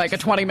just being like a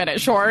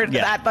 20-minute short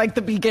at like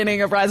the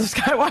beginning of Rise of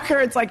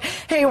Skywalker. It's like,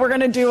 hey, we're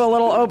going to do a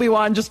little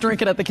Obi-Wan just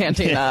drinking at the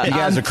cantina. You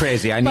guys are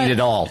crazy. I need it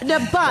all.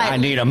 I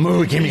need a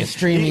movie. Give me a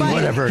streaming,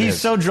 whatever it is.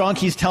 He's so drunk,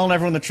 he's telling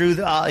everyone the truth.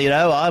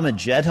 I'm a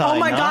Jedi. Oh,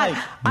 my God.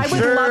 I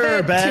would love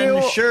it,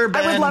 Ben. too. Sure,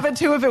 Ben. I would love it,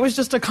 too, if it was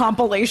just a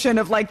compilation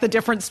of, like, the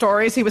different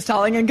stories he was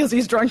telling, and because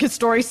he's drunk, his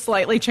story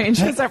slightly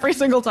changes every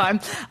single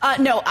time.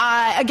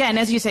 Again,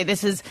 as you say,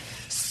 this is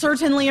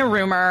certainly a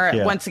rumor.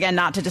 Yeah. Once again,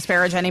 not to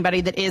disparage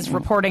anybody that is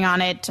reporting on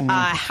it.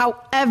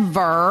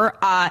 However,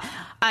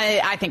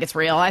 I think it's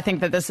real. I think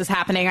that this is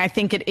happening. I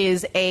think it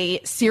is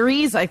a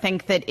series. I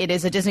think that it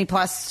is a Disney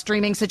Plus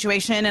streaming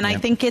situation. And I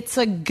think it's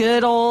a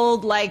good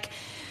old, like,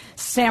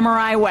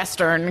 samurai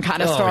Western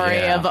kind of story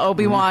of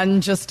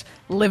Obi-Wan just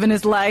living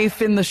his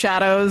life in the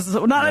shadows.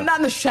 Not in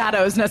the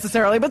shadows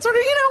necessarily, but sort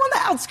of, on the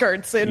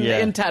outskirts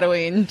in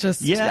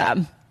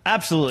Tatooine.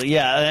 Absolutely,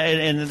 yeah,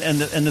 and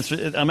this,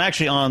 I'm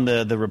actually on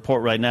the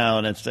report right now,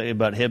 and it's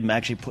about him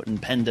actually putting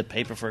pen to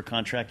paper for a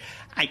contract.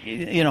 I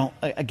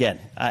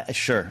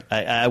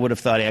would have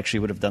thought he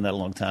actually would have done that a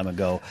long time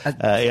ago.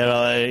 That's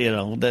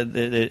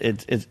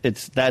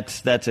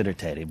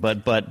entertaining,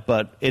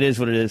 but it is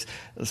what it is.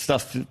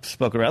 Stuff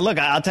spoken around. Look,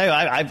 I'll tell you,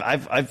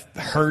 I've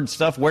heard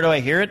stuff. Where do I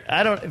hear it?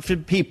 I don't.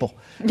 From people.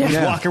 You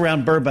walk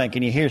around Burbank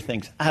and you hear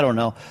things. I don't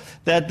know.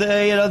 That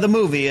the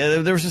movie,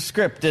 there was a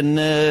script, and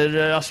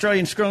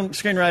Australian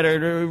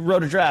screenwriter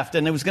wrote a draft,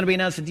 and it was going to be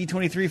announced at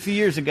D23 a few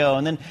years ago,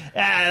 and then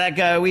that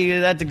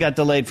got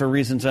delayed for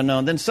reasons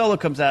unknown. Then Solo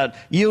comes out,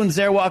 Ewan's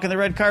there walking the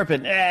red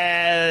carpet.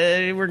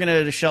 We're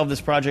going to shelve this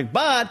project,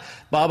 but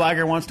Bob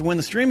Iger wants to win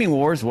the streaming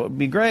wars. What would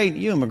be great?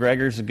 Ewan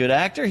McGregor's a good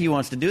actor. He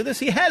wants to do this.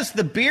 He has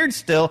the beard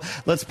still.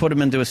 Let's put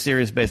him into a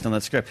series based on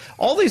that script.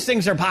 All these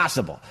things are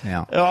possible.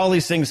 Yeah. All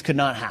these things could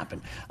not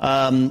happen.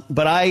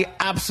 But I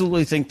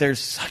absolutely think there's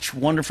such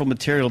wonderful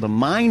material to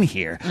mine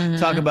here. Mm-hmm.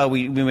 Talk about,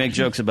 we make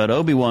jokes about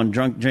Obi-Wan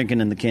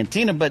drinking in the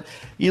cantina, but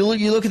you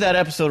look at that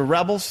episode of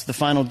Rebels, the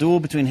final duel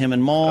between him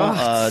and Maul,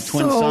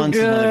 Twin Sons,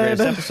 is one of the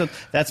greatest episodes.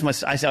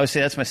 I always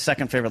say that's my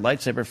second favorite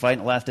lightsaber fight,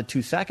 and it lasted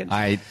 2 seconds.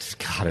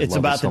 It's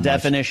about the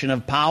definition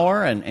of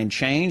power and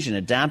change and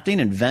adapting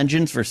and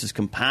vengeance versus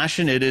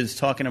compassion. It is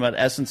talking about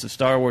essence of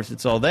Star Wars.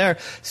 It's all there.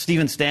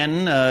 Stephen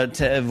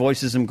Stanton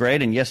voices him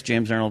great, and yes,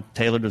 James Arnold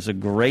Taylor does a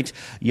great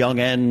young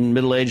and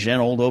middle-aged and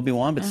old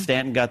Obi-Wan, but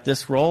Stanton got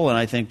this role, and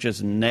I think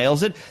just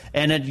nails it.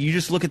 And you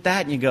just look at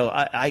that and you go,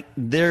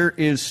 there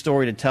is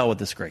story to tell with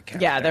this great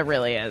character. Yeah, there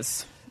really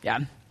is. Yeah.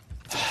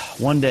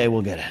 One day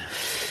we'll get it.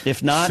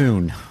 If not,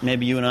 soon.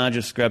 Maybe you and I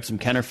just grab some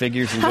Kenner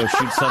figures and go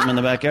shoot something in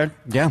the backyard?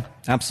 Yeah,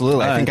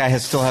 absolutely. I think I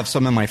still have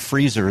some in my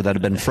freezer that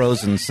have been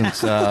frozen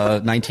since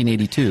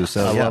 1982.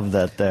 So I love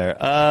that there.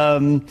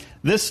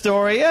 This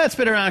story, it's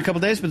been around a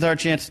couple days, but it's our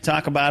chance to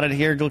talk about it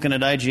here, looking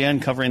at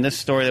IGN, covering this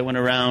story that went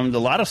around a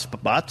lot of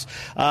spots,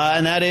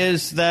 and that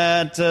is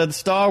that the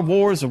Star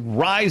Wars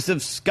Rise of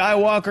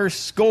Skywalker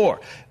score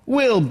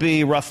will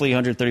be roughly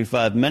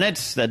 135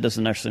 minutes. That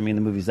doesn't necessarily mean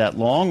the movie's that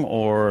long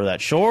or that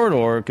short,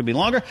 or it could be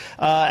longer.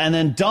 And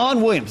then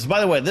Don Williams. By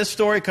the way, this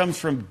story comes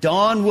from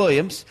Don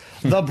Williams,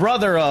 the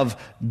brother of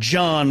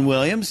John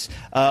Williams,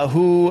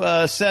 who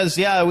says,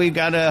 we've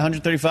got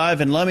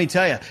 135. And let me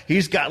tell you,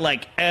 he's got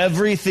like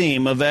every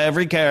theme of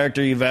every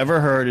character you've ever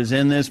heard is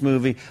in this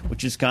movie,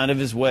 which is kind of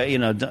his way.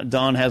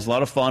 Don has a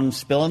lot of fun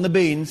spilling the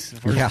beans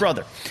for his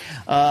brother.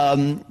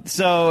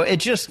 So it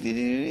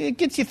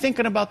gets you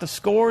thinking about the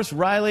scores.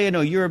 Riley, I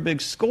know you're a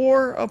big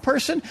score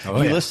person. You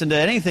listen to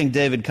anything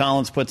David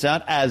Collins puts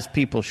out, as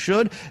people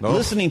should.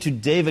 Listening to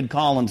David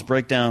Collins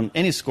break down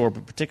any score,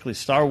 but particularly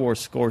Star Wars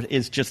scores,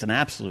 is just an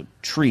absolute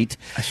treat.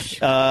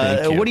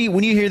 When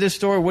you hear this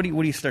story, what do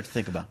you start to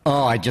think about?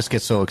 Oh, I just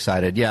get so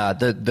excited. Yeah,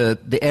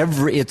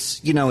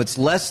 it's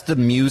less the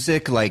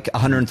music, like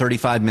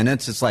 135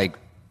 minutes. It's like,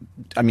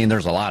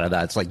 there's a lot of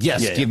that. It's like,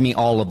 give me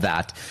all of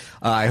that.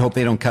 I hope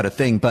they don't cut a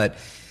thing. But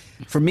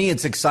for me,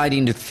 it's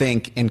exciting to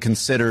think and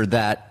consider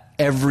that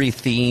every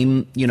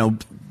theme,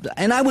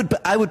 and I would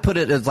put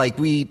it as like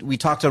we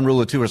talked on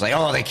Rule of Two. It's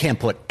like, they can't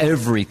put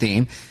every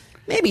theme.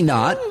 Maybe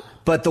not,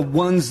 but the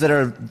ones that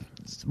are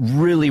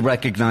really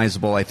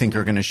recognizable, I think,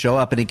 are going to show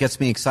up. And it gets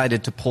me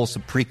excited to pull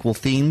some prequel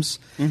themes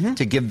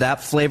to give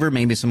that flavor,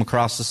 maybe some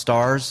Across the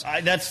Stars.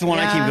 That's the one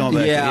I keep going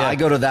back to. Yeah, I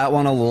go to that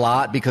one a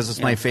lot because it's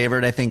my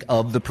favorite, I think,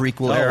 of the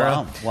prequel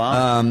era.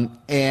 Wow.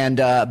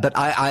 But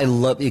I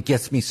love it.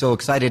 Gets me so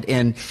excited.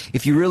 And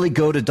if you really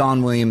go to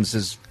Don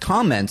Williams'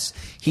 comments,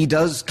 he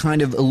does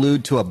kind of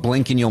allude to a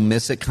blink and you'll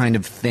miss it kind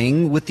of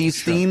thing with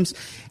these themes.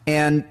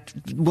 And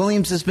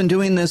Williams has been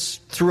doing this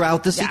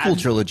throughout the sequel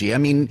trilogy. I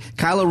mean,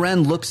 Kylo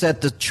Ren looks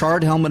at the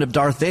charred helmet of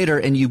Darth Vader,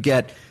 and you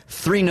get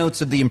 3 notes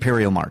of the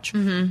Imperial March.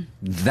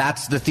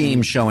 That's the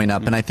theme showing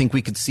up, and I think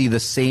we could see the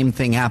same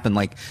thing happen.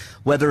 Like,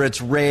 whether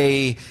it's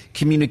Rey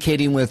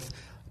communicating with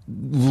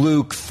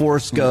Luke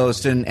Force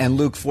Ghost, and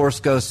Luke Force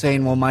Ghost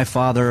saying, well, my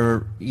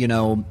father,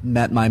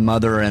 met my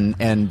mother,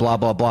 and blah,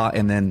 blah, blah,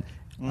 and then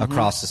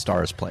Across the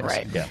Stars plays.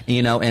 Right. Yeah.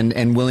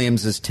 And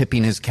Williams is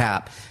tipping his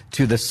cap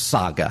to the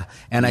saga.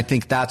 And I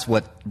think that's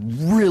what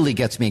really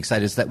gets me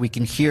excited, is that we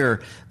can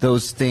hear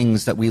those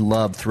things that we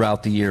love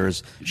throughout the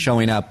years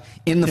showing up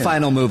in the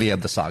final movie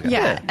of the saga.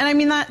 Yeah. And I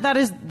mean, that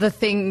is the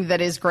thing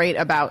that is great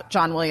about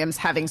John Williams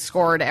having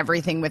scored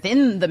everything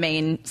within the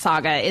main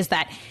saga, is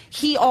that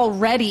he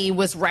already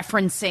was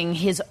referencing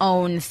his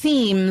own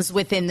themes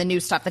within the new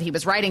stuff that he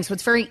was writing. So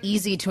it's very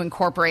easy to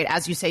incorporate,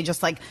 as you say,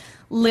 just like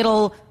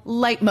little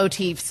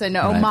leitmotifs and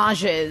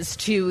homages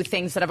to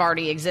things that have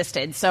already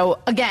existed. So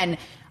again,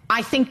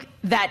 I think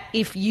that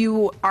if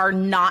you are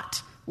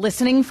not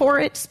listening for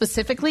it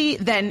specifically,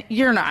 then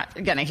you're not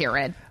going to hear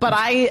it. But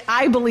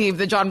I believe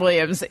that John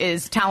Williams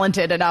is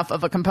talented enough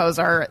of a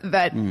composer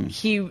that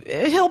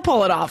he'll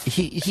pull it off.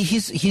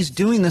 He's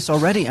doing this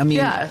already. I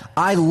mean,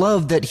 I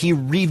love that he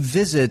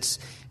revisits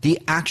the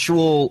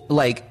actual,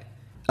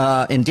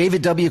 and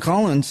David W.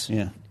 Collins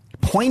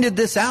pointed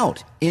this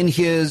out in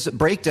his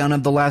breakdown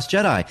of The Last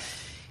Jedi.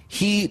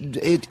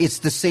 It's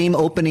the same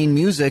opening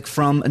music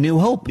from A New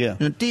Hope. Yeah.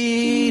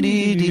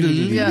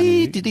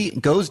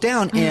 Goes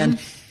down, and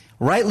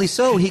rightly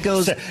so. He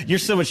goes,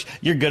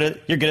 you're good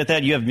at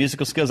that. You have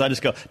musical skills. I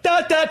just go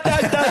da da da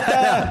da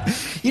da.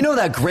 You know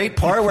that great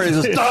part where he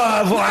goes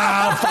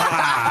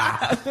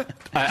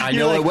I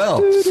know it well.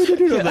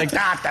 Like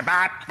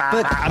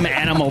but I'm an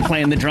animal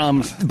playing the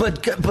drums.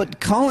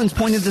 But Collins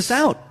pointed this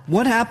out.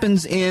 What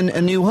happens in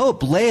A New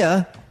Hope?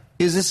 Leia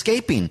is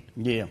escaping.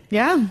 Yeah.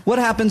 What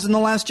happens in The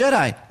Last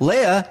Jedi?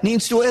 Leia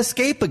needs to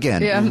escape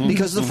again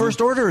because the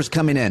First Order is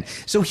coming in.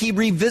 So he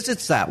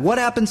revisits that. What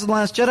happens in The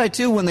Last Jedi,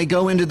 too, when they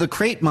go into the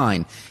crate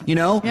mine?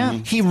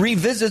 He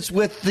revisits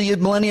with the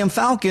Millennium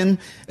Falcon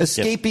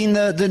escaping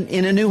the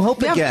in A New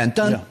Hope again.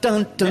 Dun,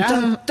 dun, dun,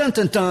 dun, dun,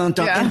 dun, dun,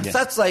 dun. And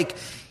that's like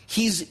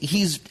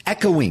he's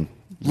echoing.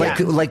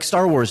 Like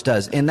Star Wars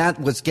does. And that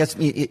gets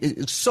me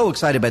so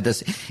excited by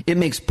this. It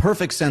makes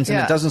perfect sense, and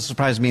it doesn't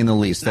surprise me in the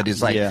least that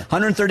he's like,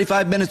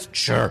 135 minutes?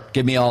 Sure,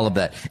 give me all of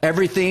that.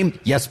 Every theme?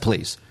 Yes,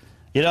 please.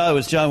 It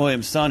was John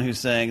Williams' son who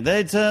sang,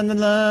 "They Turn the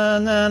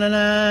Land in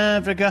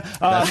Africa."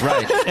 That's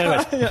right.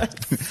 Anyway,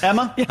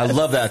 Emma? I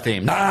love that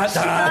theme.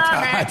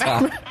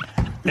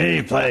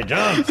 He played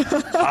drums.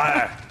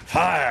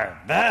 Fire,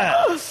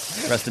 bad.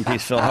 Rest in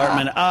peace, Phil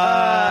Hartman.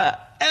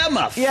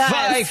 Emma,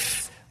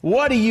 Fife.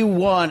 What do you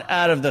want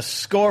out of the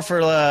score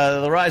for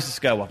The Rise of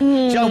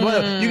Skywalker? John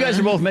Williams, you guys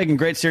are both making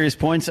great serious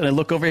points, and I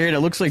look over here, and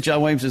it looks like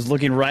John Williams is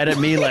looking right at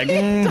me like,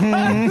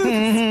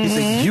 He's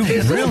like, you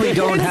really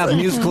don't have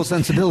musical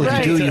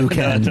sensibility, do you,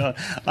 Ken?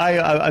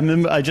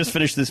 I just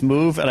finished this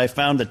move, and I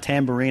found the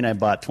tambourine I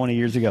bought 20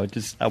 years ago. I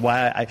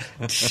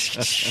thought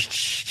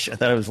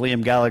it was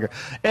Liam Gallagher.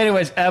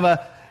 Anyways,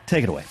 Emma,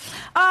 take it away.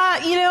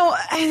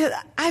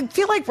 I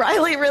feel like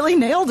Riley really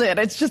nailed it.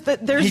 It's just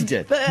that He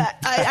did.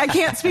 I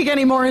can't speak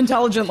any more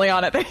intelligently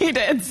on it than he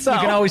did. So you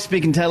can always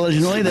speak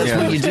intelligently. That's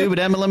what you do. But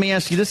Emma, let me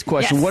ask you this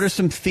question: Yes. What are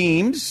some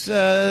themes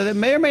that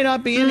may or may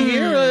not be in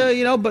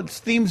here? But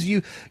themes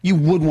you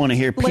would want to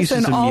hear. Pieces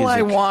Listen, of all music.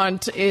 I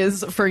want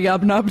is for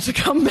Yub Nub to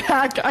come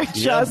back. I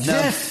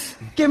just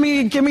give me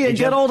a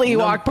good old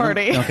Ewok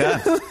party. Okay,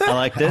 I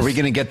like this. Are we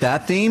going to get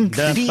that theme?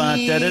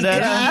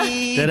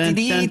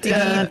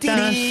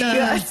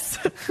 Yes.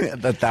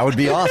 That would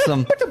be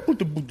awesome.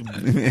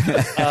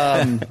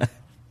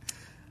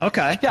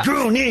 Okay.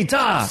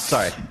 Grunita.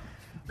 Sorry.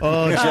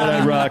 Oh,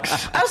 Jedi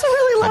rocks. I also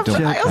really loved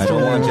I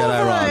don't want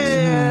Jedi rocks.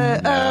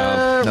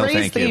 No, Rey's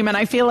thank you. theme, and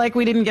I feel like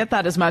we didn't get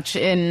that as much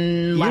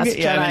in Last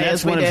Jedi that's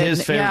as we one did. of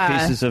his favorite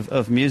pieces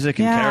of music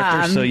and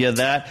character. So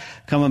that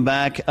coming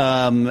back.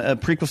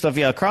 Prequel stuff.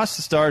 Across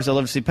the Stars. I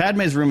love to see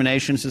Padme's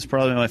Ruminations is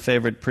probably my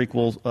favorite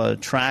prequel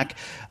track.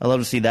 I love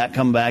to see that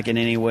come back in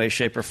any way,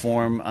 shape, or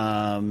form.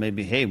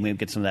 Maybe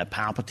get some of that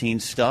Palpatine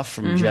stuff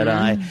from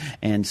Jedi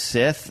and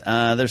Sith.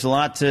 There's a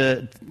lot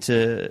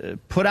to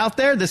put out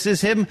there. This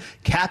is him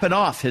capping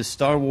off his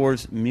Star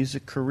Wars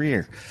music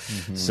career.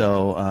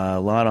 So a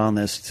lot on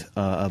this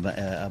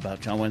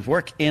about John Williams'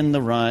 work in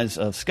The Rise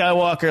of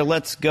Skywalker.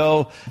 Let's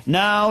go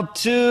now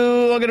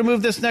to, I'm going to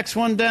move this next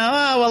one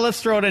down.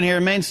 Let's throw it in here.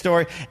 Main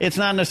story. It's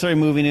not necessarily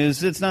movie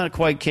news. It's not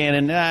quite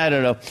canon. I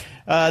don't know.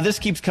 This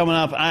keeps coming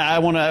up. I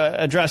want to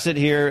address it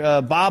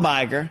here. Bob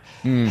Iger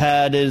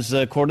had his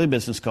quarterly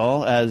business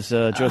call, as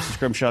Joseph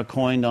Scrimshaw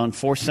coined on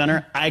Force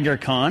Center,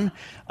 IgerCon.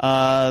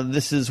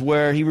 This is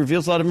where he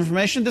reveals a lot of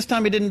information. This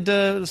time he didn't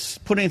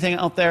put anything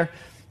out there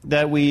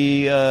that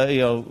we,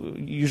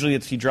 usually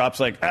he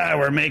drops like,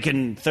 we're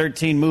making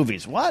 13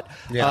 movies. What?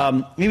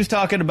 Yeah. He was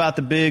talking about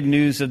the big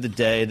news of the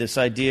day, this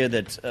idea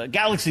that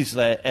Galaxy's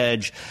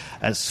Edge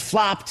has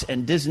flopped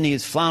and Disney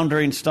is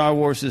floundering, Star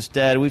Wars is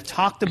dead. We've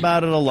talked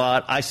about it a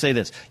lot. I say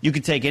this, you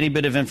could take any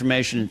bit of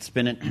information and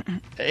spin it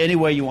any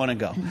way you want to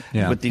go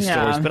with these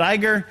stories. But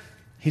Iger,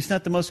 he's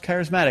not the most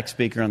charismatic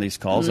speaker on these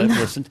calls. I've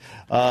listened.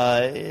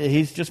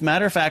 He's just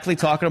matter-of-factly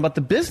talking about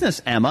the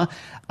business, Emma,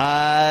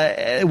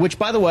 which,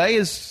 by the way,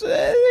 is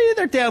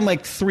they're down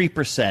like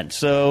 3%.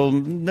 So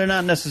they're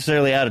not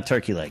necessarily out of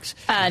turkey legs.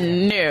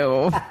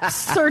 No,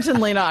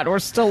 certainly not. We're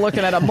still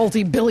looking at a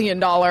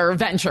multi-billion-dollar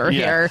venture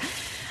here.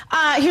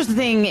 Here's the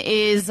thing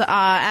is,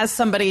 as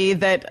somebody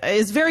that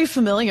is very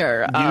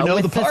familiar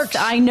with the parks.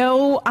 I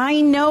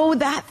know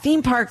that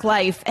theme park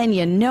life, and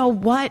you know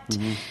what?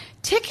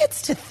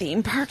 Tickets to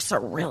theme parks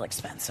are real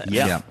expensive.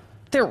 Yeah.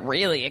 They're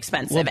really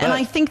expensive. And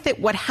I think that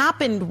what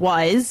happened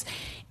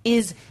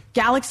is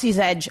Galaxy's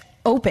Edge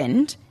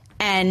opened,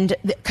 and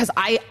because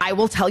I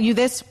will tell you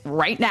this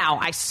right now,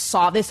 I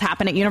saw this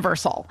happen at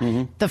Universal.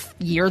 The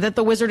year that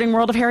the Wizarding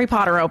World of Harry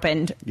Potter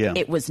opened,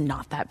 it was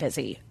not that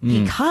busy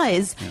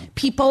because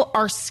people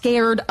are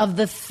scared of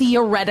the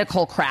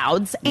theoretical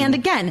crowds. And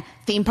again,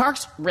 theme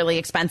parks, really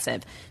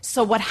expensive.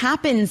 So what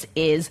happens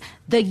is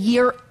the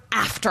year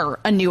after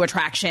a new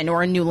attraction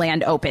or a new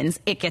land opens,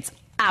 it gets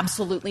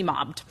absolutely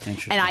mobbed.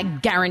 And I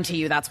guarantee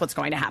you that's what's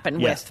going to happen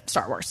with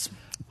Star Wars.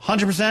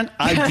 100%.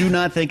 I do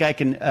not think I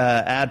can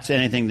add to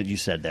anything that you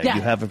said there. You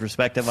have a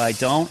perspective I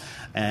don't,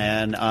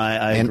 and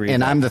I agree.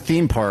 And I'm the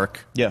theme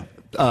park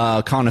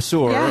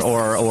connoisseur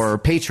or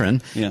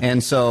patron.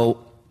 And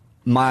so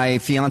my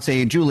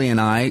fiance Julie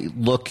and I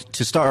look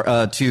to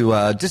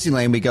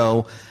Disneyland. We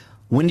go,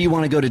 when do you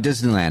want to go to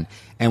Disneyland?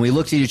 And we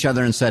looked at each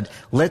other and said,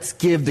 let's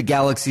give the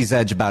Galaxy's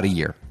Edge about a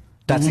year.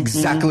 That's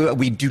exactly what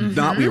we do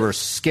not. We were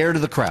scared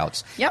of the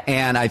crowds.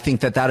 And I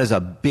think that is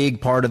a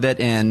big part of it.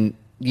 And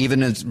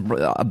even as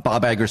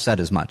Bob Iger said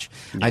as much.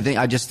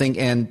 I just think,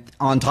 and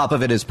on top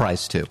of it is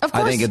price too. Of course.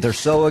 I think they're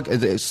so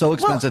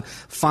expensive. Well,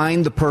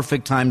 find the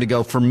perfect time to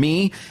go. For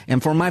me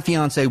and for my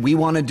fiance, we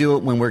want to do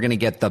it when we're going to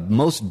get the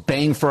most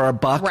bang for our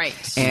buck. Right.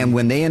 And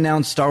when they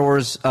announced Star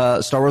Wars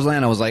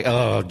Land, I was like,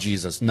 oh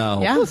Jesus,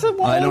 no. Yeah.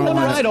 I don't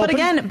know. But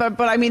again, but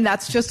I mean,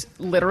 that's just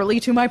literally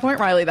to my point,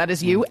 Riley. That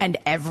is you and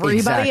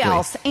everybody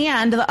else.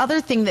 And the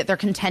other thing that they're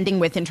contending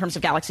with in terms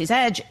of Galaxy's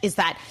Edge is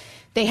that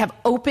they have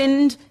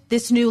opened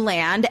this new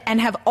land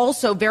and have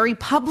also very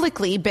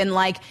publicly been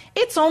like,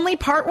 it's only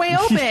partway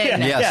open.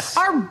 Yes.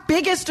 Our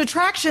biggest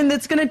attraction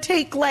that's going to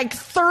take like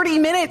 30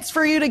 minutes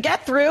for you to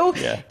get through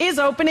is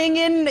opening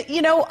in,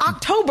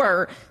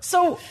 October.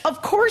 So,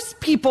 of course,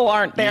 people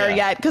aren't there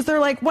yet because they're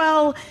like,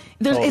 well,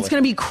 it's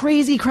going to be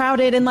crazy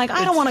crowded and like,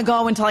 I don't want to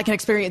go until I can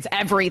experience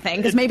everything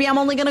because maybe I'm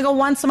only going to go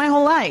once in my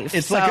whole life.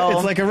 It's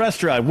like a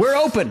restaurant. We're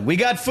open. We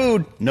got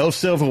food. No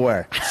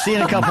silverware. See you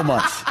in a couple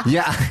months.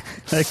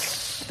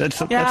 That's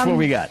what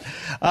we got.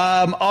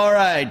 All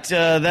right.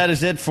 That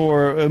is it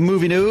for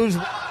movie news.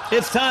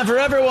 It's time for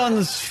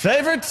everyone's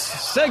favorite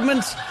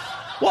segment.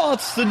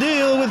 What's the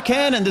deal with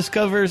canon? This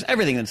covers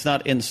everything that's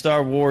not in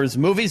Star Wars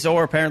movies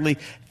or apparently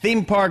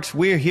theme parks.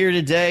 We're here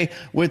today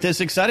with this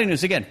exciting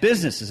news. Again,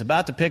 business is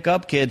about to pick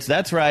up, kids.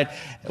 That's right.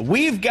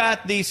 We've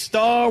got the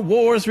Star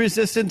Wars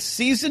Resistance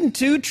Season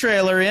 2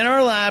 trailer in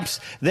our laps.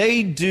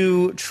 They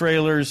do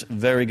trailers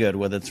very good,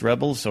 whether it's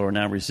Rebels or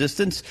now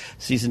Resistance.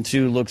 Season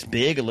 2 looks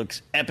big. It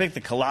looks epic.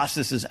 The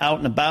Colossus is out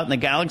and about in the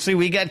galaxy.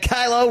 We got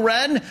Kylo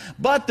Ren.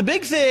 But the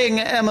big thing,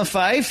 Emma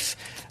Fyfe,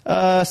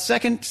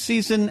 second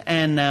season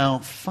and now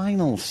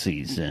final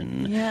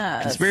season.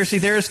 Yes. Conspiracy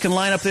theorists can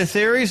line up their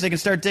theories. They can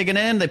start digging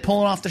in. They're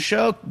pulling off the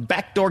show,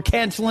 backdoor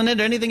canceling it.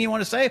 Anything you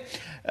want to say?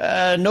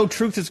 No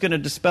truth is going to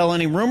dispel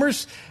any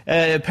rumors,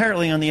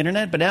 apparently on the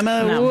internet. But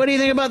Emma, what do you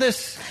think about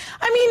this?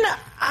 I mean,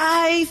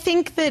 I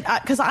think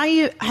that because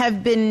I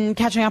have been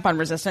catching up on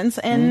Resistance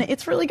and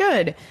it's really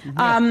good.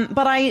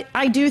 But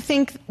I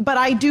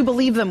do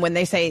believe them when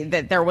they say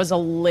that there was a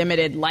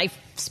limited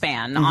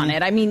lifespan on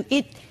it. I mean,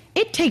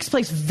 it takes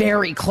place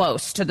very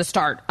close to the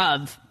start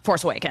of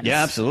Force Awakens.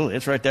 Yeah, absolutely.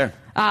 It's right there.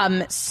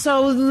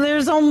 So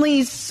there's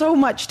only so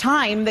much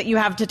time that you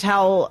have to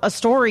tell a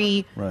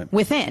story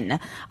within.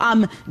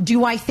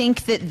 Do I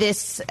think that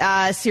this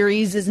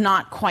series is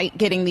not quite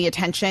getting the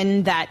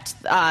attention that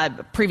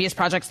previous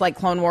projects like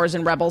Clone Wars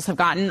and Rebels have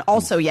gotten?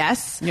 Also,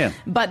 yes. Yeah.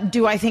 But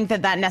do I think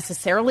that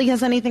necessarily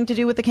has anything to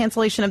do with the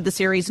cancellation of the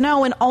series?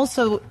 No. And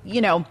also,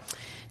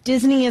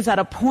 Disney is at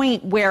a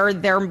point where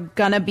they're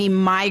going to be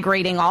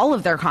migrating all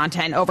of their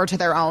content over to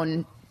their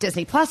own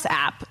Disney Plus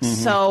app.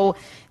 So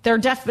they're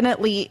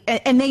definitely,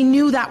 and they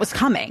knew that was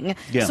coming.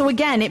 So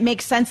again, it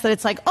makes sense that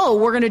it's like, oh,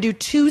 we're going to do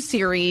 2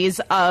 series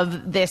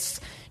of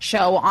this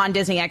show on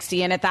Disney XD,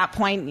 and at that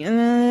point,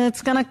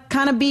 it's going to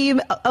kind of be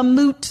a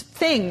moot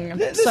thing.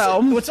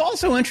 What's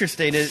also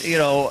interesting is,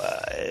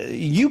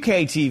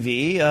 UK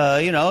TV,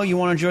 you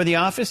want to enjoy The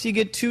Office, you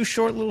get 2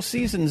 short little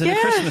seasons and a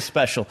Christmas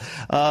special.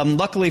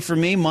 Luckily for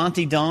me,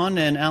 Monty Don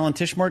and Alan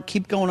Tishmark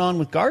keep going on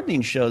with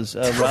gardening shows,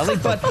 Riley.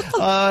 But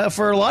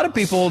for a lot of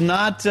people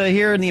not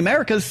here in the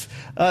Americas,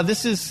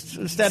 this is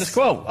status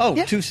quo.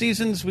 2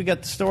 seasons, we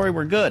got the story,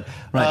 we're good.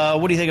 Right.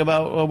 What do you think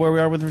about where we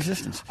are with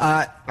Resistance?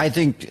 I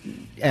think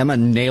Emma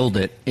nailed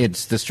it.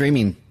 It's the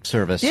streaming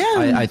service.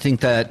 Yeah. I think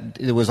that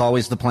it was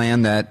always the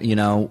plan that,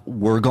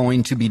 we're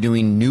going to be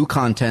doing new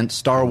content,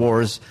 Star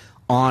Wars,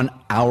 on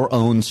our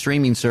own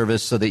streaming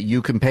service so that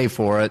you can pay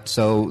for it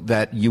so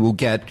that you will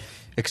get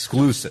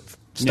exclusive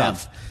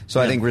stuff. Yeah.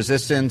 So I think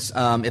Resistance,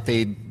 if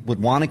they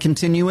would want to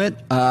continue it,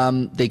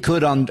 they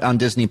could on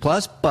Disney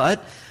Plus,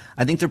 but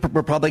I think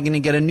we're probably going to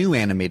get a new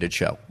animated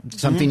show,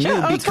 something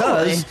new,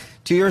 because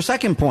to your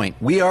second point,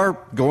 we are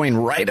going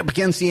right up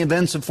against the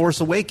events of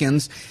Force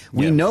Awakens.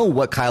 We know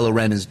what Kylo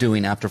Ren is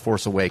doing after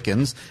Force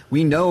Awakens.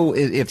 We know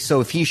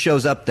if he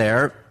shows up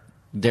there,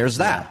 there's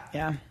that.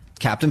 Yeah.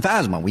 Captain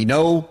Phasma. We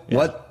know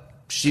what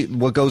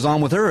goes on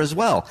with her as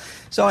well.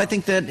 So I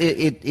think that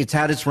it's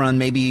had its run.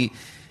 Maybe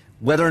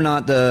whether or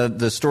not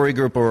the story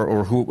group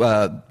or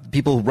who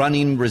people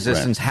running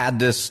Resistance had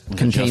this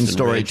contained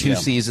story, 2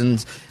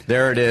 seasons,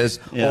 there it is,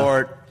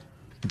 or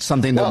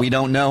something that we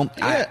don't know.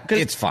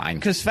 It's fine.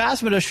 Because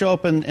Phasma does show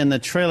up in the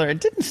trailer.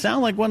 It didn't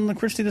sound like Gwendolyn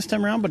Christie this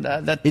time around,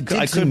 but it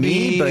did to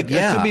me. I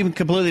could be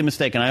completely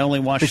mistaken. I only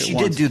watched it once. But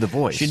she did do the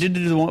voice. She did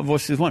do the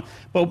voice season 1.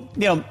 But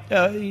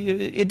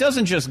it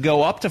doesn't just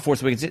go up to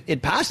Force Awakens.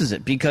 It passes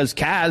it, because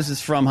Kaz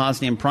is from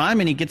Hosnian Prime,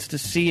 and he gets to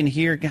see and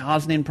hear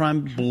Hosnian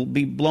Prime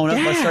be blown up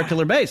by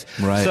Starkiller Base.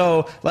 Right.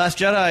 So Last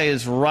Jedi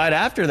is right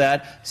after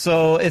that.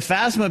 So if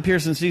Phasma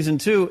appears in season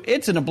 2,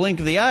 it's in a blink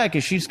of the eye,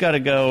 because she's got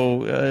to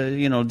go,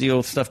 deal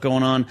with stuff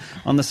going on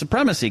the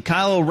Supremacy.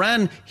 Kylo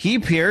Ren, he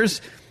appears.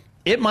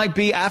 It might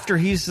be after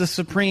he's the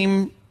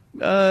Supreme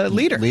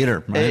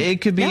leader. Right.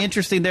 It could be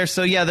interesting there.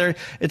 So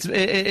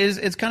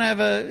it's kind of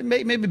a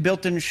maybe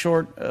built-in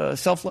short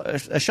shelf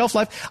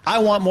life. I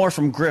want more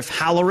from Griff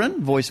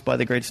Halloran, voiced by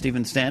the great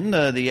Stephen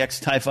Stanton, the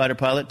ex-TIE fighter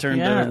pilot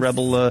turned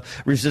Rebel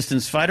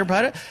Resistance fighter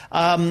pilot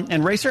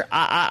and racer.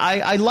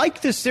 I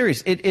like this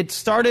series. It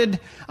started,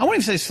 I won't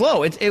even say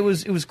slow. It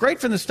was great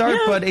from the start,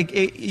 but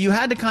you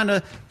had to kind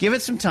of give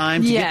it some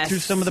time to get through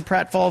some of the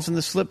pratfalls and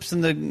the slips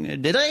and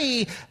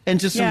and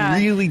just some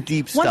really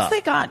deep stuff. Once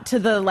they got to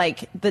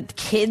the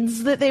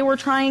kids that they were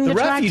trying to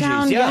track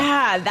down,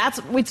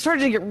 it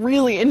started to get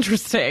really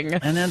interesting.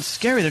 And then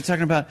scary. They're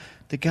talking about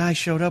the guy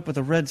showed up with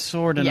a red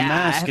sword and a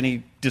mask, and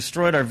he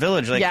destroyed our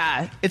village.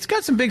 It's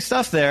got some big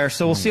stuff there,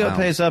 so we'll see how it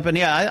pays up. And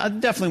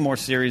definitely more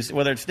series,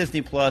 whether it's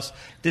Disney Plus,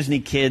 Disney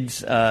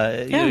Kids.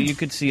 You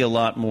could see a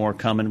lot more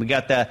coming. We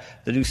got the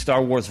new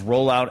Star Wars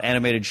rollout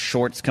animated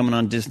shorts coming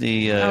on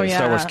Disney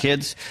Star Wars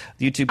Kids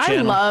YouTube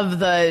channel. I love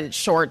the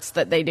shorts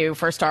that they do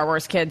for Star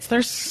Wars Kids.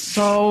 They're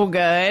so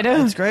good.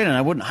 It's great, and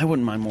I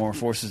wouldn't mind more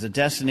Forces of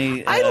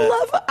Destiny. I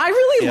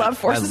really love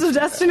Forces of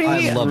Destiny.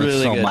 I love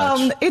it so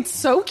much. It's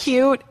so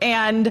cute,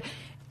 and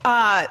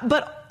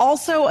but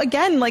also,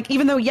 again,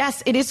 even though,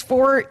 yes, it is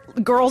for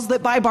girls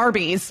that buy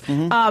Barbies,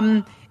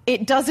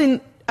 it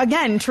doesn't,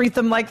 again, treat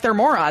them like they're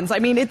morons. I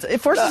mean,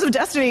 Forces of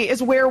Destiny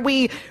is where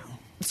we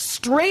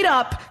straight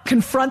up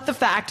confront the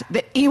fact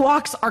that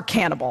Ewoks are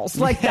cannibals.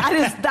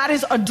 That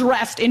is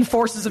addressed in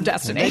Forces of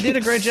Destiny. They did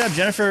a great job.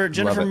 Jennifer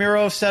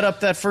Miro set up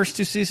that first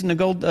 2 seasons.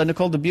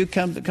 Nicole Dubuque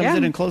comes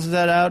in and closes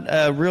that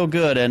out. Real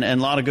good, and a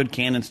lot of good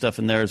canon stuff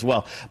in there as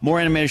well. More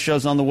animated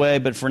shows on the way,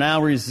 but for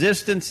now,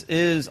 Resistance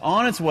is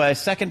on its way.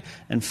 Second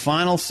and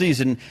final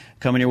season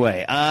coming your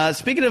way.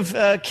 Speaking of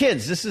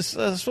kids, this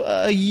is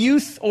a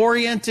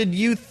youth-oriented,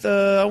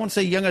 I won't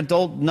say young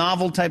adult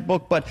novel-type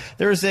book, but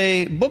there's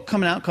a book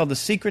coming out called The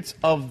Secrets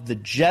of the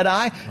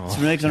Jedi. It's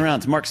making around.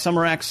 It's Mark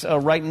Sumerak's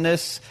writing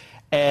this,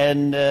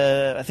 and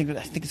I think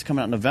it's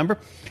coming out in November.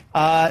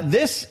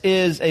 This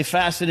is a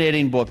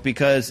fascinating book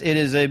because it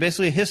is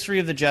basically a history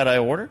of the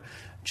Jedi Order,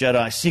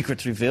 Jedi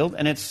secrets revealed,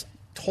 and it's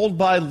told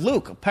by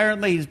Luke.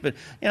 Apparently he's been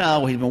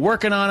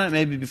working on it,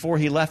 maybe before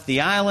he left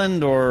the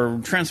island or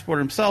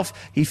transported himself.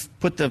 He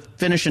put the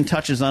finishing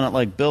touches on it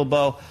like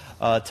Bilbo,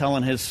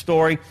 telling his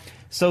story.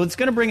 So it's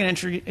going to bring an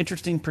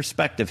interesting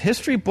perspective.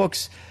 History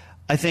books,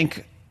 I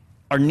think,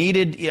 are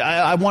needed.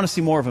 I want to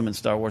see more of them in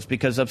Star Wars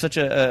because of such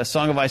a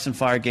Song of Ice and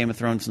Fire, Game of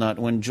Thrones nut.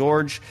 When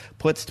George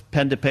puts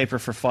pen to paper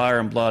for Fire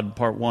and Blood,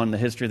 Part 1, the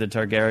history of the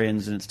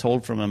Targaryens, and it's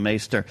told from a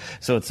maester.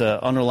 So it's an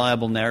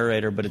unreliable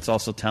narrator, but it's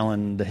also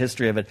telling the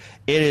history of it.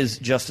 It is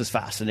just as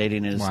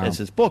fascinating as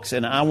his books,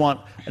 and I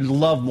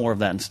love more of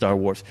that in Star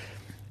Wars.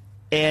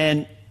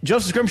 And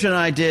Joseph Scrimshaw and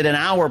I did an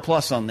hour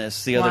plus on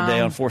this the other day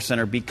on Force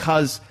Center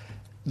because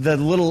the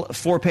little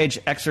 4-page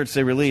excerpts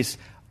they release,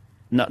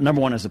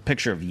 number one is a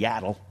picture of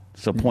Yaddle.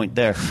 So point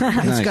there.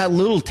 It's got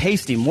little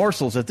tasty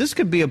morsels that this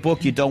could be a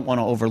book you don't want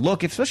to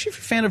overlook, especially if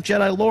you're a fan of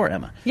Jedi lore,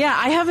 Emma. Yeah,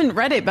 I haven't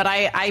read it, but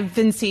I've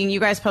been seeing you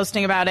guys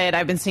posting about it.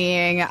 I've been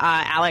seeing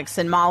Alex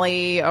and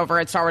Molly over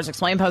at Star Wars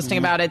Explained posting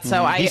about it.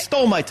 So He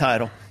stole my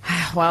title.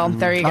 Well,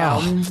 there you go.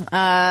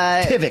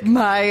 Tivik.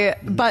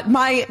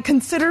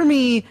 Consider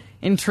me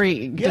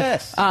intrigued.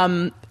 Yes.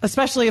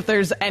 Especially if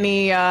there's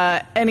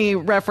any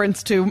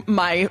reference to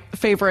my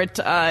favorite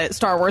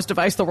Star Wars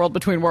device, The World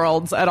Between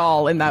Worlds, at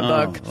all in that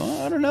book.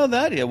 Well, I don't know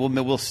that yet.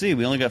 We'll see.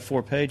 We only got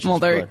 4 pages. Well,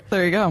 there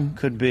you go.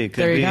 Could be.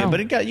 There you go. But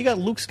you got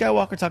Luke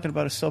Skywalker talking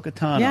about Ahsoka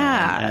Tano.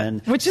 Yeah,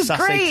 and which is Sase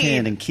great.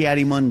 Tin and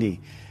Ki-Adi-Mundi.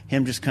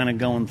 Him just kind of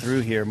going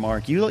through here,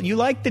 Mark. You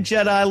like the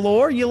Jedi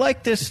lore? You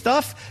like this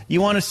stuff? You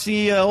want to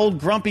see old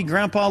grumpy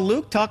Grandpa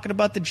Luke talking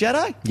about the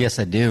Jedi? Yes,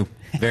 I do.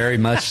 Very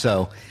much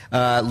so.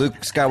 Luke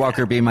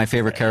Skywalker being my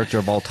favorite character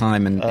of all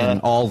time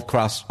and all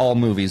across all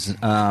movies.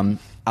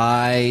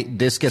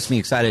 This gets me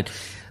excited.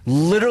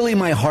 Literally,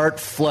 my heart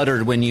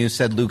fluttered when you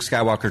said Luke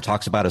Skywalker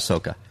talks about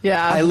Ahsoka.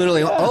 Yeah. I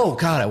literally, oh,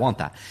 God, I want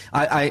that.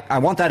 I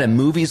want that in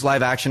movies.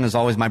 Live action is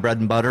always my bread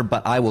and butter,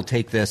 but I will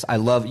take this.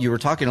 You were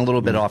talking a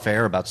little bit off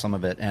air about some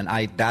of it, and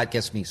that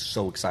gets me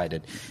so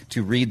excited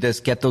to read this,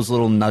 get those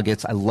little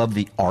nuggets. I love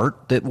the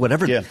art, the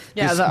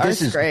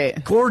art's is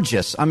great.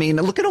 Gorgeous. I mean,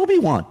 look at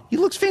Obi-Wan. He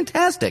looks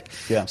fantastic.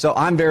 Yeah. So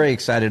I'm very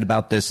excited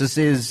about this. This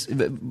is,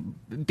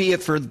 be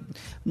it for a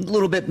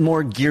little bit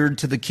more geared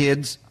to the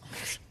kids.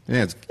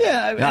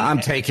 I'm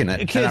taking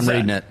it. Kids, and I'm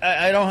reading it.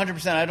 I don't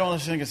 100%. I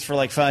don't think it's for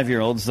like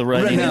 5-year-olds. The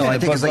writing. No, I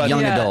think it's like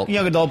young adult.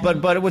 Young adult.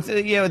 But with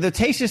the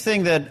tastiest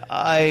thing that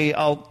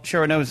I'll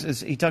share right now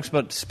is he talks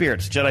about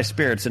spirits, Jedi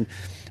spirits, and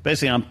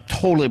basically I'm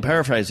totally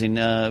paraphrasing,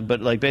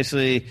 but like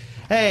basically,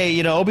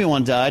 hey,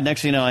 Obi-Wan died.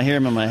 Next thing you know, I hear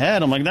him in my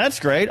head. I'm like,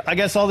 that's great. I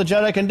guess all the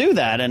Jedi can do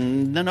that.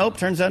 And then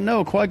turns out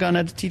no, Qui-Gon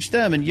had to teach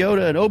them, and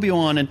Yoda and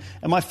Obi-Wan, and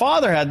my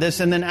father had this.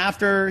 And then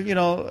after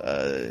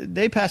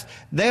they passed,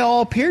 they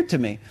all appeared to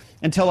me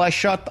until I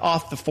shut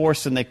off the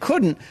Force and they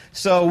couldn't.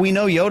 So we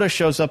know Yoda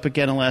shows up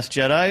again in Last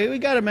Jedi. We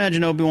got to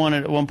imagine Obi-Wan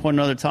at one point or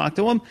another talked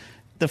to him.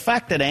 The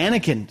fact that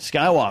Anakin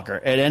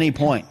Skywalker at any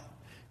point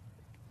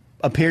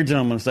appeared to him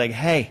and was like,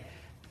 hey,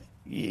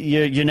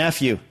 your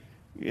nephew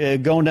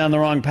going down the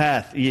wrong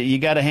path. You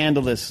got to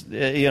handle this.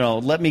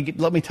 Let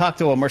me talk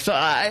to him. Or so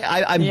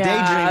I'm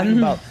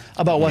daydreaming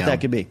about what that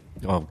could be.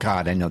 Oh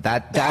God, I know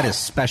that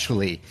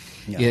especially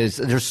is.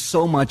 There's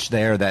so much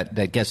there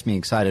that gets me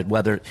excited.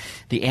 Whether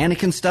the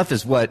Anakin stuff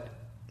is what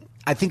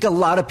I think a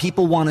lot of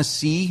people want to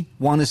see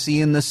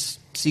in this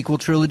sequel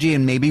trilogy,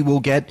 and maybe we'll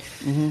get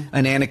an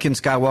Anakin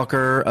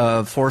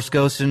Skywalker, Force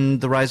Ghost,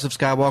 and The Rise of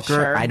Skywalker.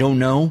 Sure. I don't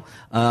know.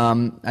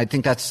 I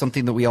think that's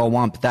something that we all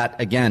want. But that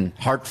again,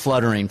 heart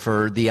fluttering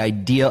for the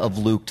idea of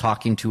Luke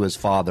talking to his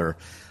father,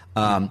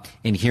 and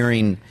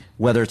hearing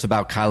whether it's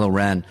about Kylo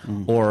Ren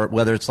or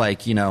whether it's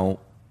like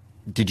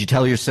did you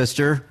tell your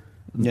sister?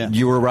 Yeah.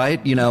 You were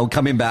right,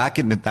 coming back,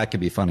 and that could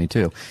be funny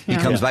too. He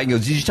comes back and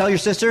goes, did you tell your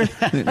sister? And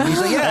he's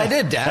like, yeah, I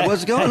did, Dad.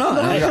 What's going on?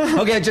 And I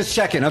go, okay, just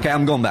checking. Okay,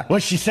 I'm going back.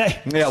 What'd she say?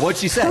 Yeah, what'd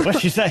she say?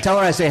 What'd she say? Tell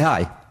her I say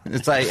hi.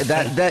 It's like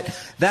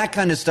that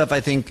kind of stuff.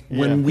 I think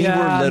when we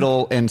were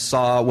little and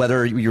saw,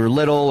 whether you were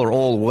little or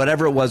old,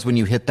 whatever it was, when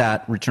you hit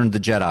that Return of the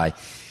Jedi,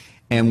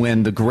 and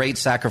when the great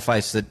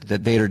sacrifice that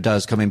Vader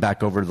does coming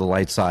back over to the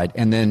light side,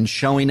 and then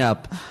showing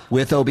up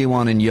with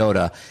Obi-Wan and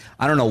Yoda,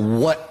 I don't know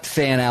what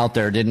fan out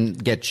there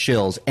didn't get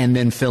chills, and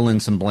then fill in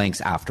some blanks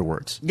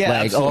afterwards. Yeah,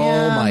 like,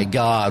 my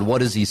God,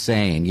 what is he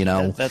saying?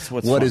 That's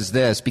what's what fun. is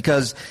this?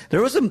 Because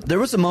there was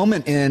a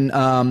moment in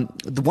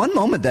the one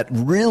moment that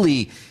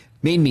really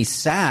made me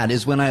sad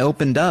is when I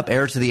opened up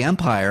Heir to the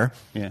Empire.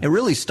 Yeah. It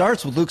really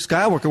starts with Luke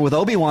Skywalker with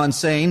Obi-Wan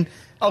saying,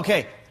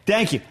 "Okay,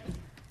 thank you."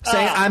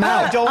 Saying, I'm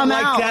out. I don't I'm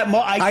like out. that.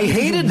 I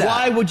hated that.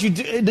 Why would you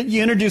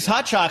you introduce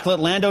hot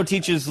chocolate? Lando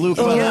teaches Luke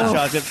about hot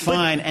chocolate.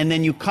 Fine. And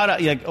then you cut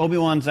out, like,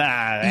 Obi-Wan's,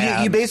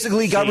 you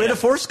basically got rid of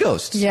Force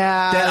Ghosts.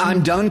 Yeah. That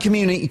I'm done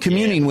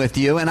communing with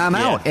you, and I'm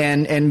out.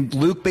 And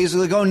Luke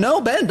basically going, no,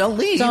 Ben, don't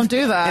leave. Don't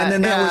do that.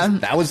 And then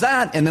that was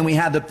that. And then we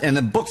had and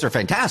the books are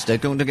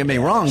fantastic, don't get me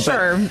wrong.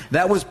 Sure. But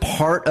that was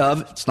part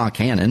of, it's not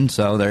canon,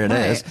 so there it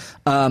is.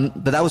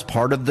 But that was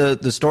part of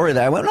the story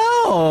that I went,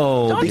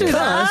 no. Don't do because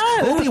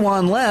that.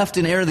 Obi-Wan left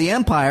in Heir of the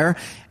Empire,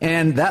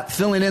 and that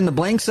filling in the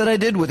blanks that I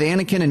did with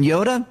Anakin and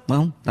Yoda,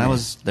 well, that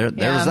was there was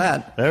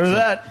that. There was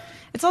that.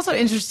 It's also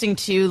interesting,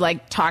 too,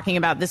 like, talking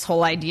about this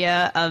whole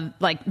idea of,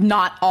 like,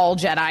 not all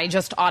Jedi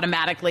just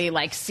automatically,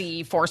 like,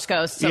 see Force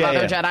ghosts of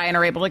other Jedi and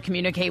are able to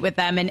communicate with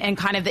them, and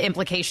kind of the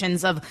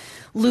implications of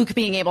Luke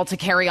being able to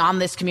carry on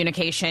this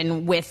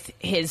communication with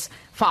his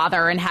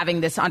father and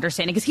having this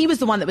understanding, because he was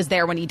the one that was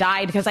there when he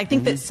died. Because I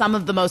think that some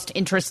of the most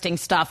interesting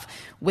stuff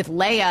with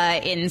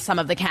Leia in some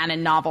of the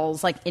canon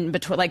novels, like, in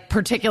between, like,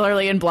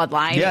 particularly in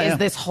Bloodline, is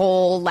this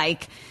whole,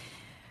 like,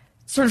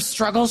 sort of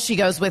struggle she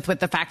goes with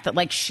the fact that,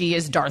 like, she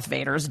is Darth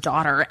Vader's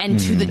daughter, and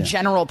to the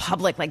general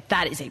public, like,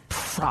 that is a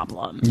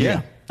problem.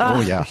 Yeah.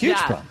 Huge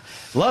problem.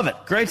 Love it.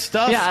 Great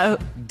stuff. Yeah.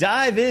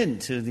 Dive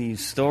into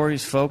these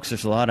stories, folks.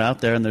 There's a lot out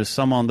there, and there's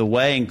some on the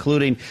way,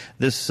 including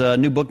this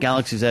new book,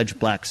 Galaxy's Edge: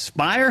 Black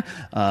Spire.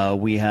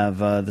 We have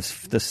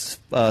this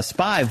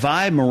spy,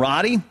 Vi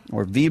Marathi,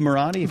 or Vi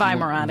Marathi. Vi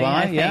Marathi,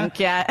 I think.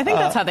 Yeah, I think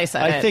that's how they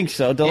said it. I think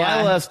so.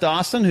 Delilah S.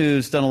 Dawson,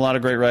 who's done a lot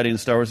of great writing in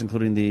Star Wars,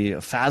 including the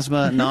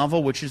Phasma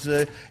novel, which is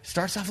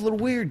starts off a little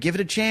weird. Give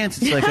it a chance.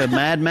 It's like a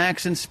Mad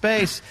Max in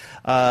space.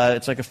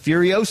 It's like a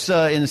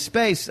Furiosa in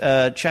space.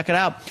 Check it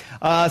out.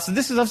 So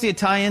this is obviously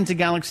a tie-in to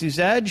Galaxy's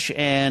Edge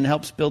and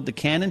helps build the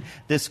canon.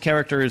 This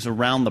character is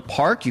around the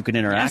park. You can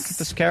interact with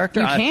this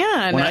character. You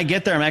can. When I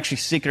get there, I'm actually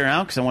seeking her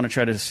out because I want to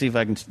try to see if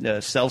I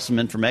can sell some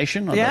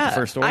information about the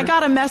First Order. I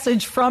got a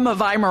message from a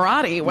Vi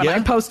Marathi when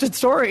I posted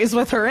stories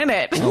with her in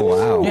it. Oh,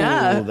 wow.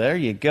 Yeah. Oh, there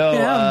you go.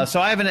 Yeah.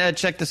 So I haven't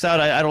checked this out.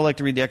 I don't like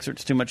to read the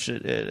excerpts too much.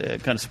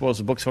 It kind of spoils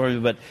the books for me,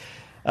 but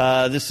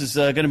this is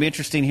going to be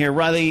interesting here.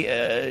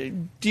 Riley,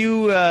 do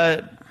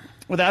you...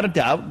 without a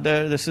doubt,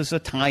 this is a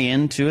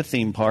tie-in to a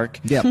theme park.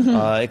 Yep.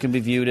 It can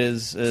be viewed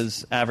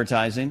as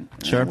advertising.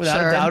 Sure.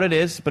 Without a doubt it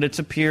is, but it's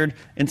appeared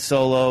in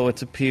Solo.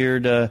 It's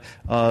appeared, the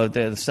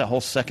whole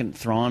second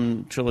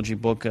Thrawn trilogy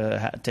book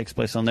takes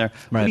place on there.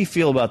 Right. What do you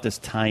feel about this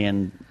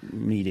tie-in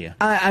media?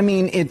 I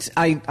mean,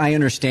 I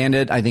understand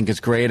it. I think it's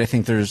great. I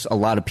think there's a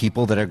lot of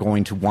people that are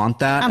going to want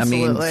that.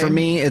 Absolutely. I mean, for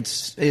me,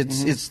 it's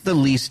the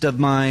least of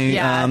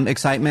my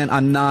excitement.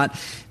 I'm not.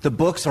 The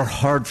books are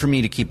hard for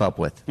me to keep up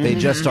with. They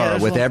just are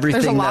with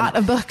everything. There's a lot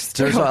of books,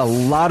 too. There's a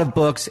lot of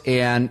books,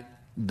 and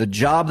the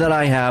job that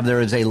I have, there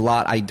is a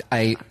lot.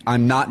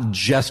 I'm not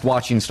just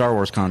watching Star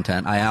Wars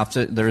content. I have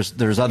to.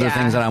 There's other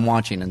things that I'm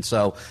watching, and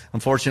so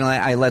unfortunately,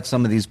 I let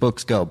some of these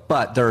books go.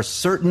 But there are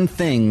certain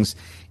things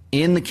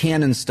in the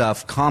canon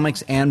stuff,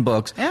 comics and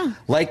books,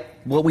 like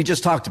what we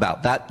just talked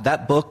about.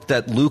 That book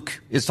that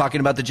Luke is talking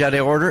about, the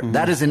Jedi Order,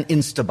 that is an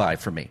insta-buy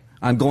for me.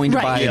 I'm going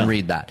to buy and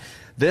read that.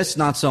 This,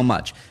 not so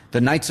much. The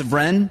Knights of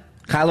Ren,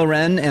 Kylo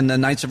Ren and the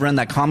Knights of Ren,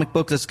 that comic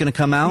book that's going to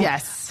come out,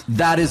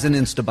 that is an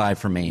insta-buy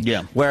for me.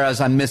 Yeah. Whereas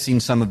I'm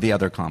missing some of the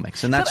other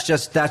comics. And that's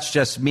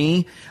just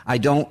me. I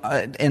don't,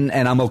 and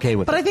I'm okay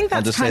with it. But I think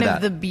that's kind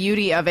of the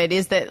beauty of it,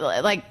 is that,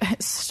 like,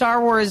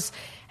 Star Wars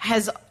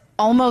has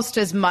almost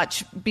as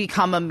much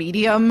become a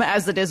medium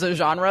as it is a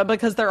genre,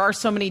 because there are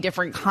so many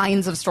different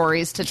kinds of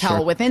stories to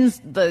tell within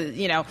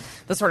the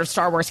sort of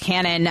Star Wars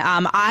canon.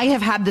 I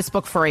have had this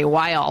book for a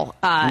while,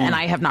 and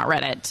I have not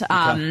read it.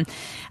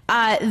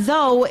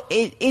 Though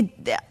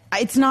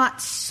it's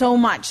not so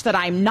much that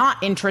I'm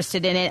not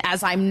interested in it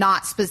as I'm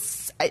not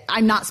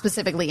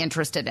specifically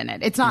interested in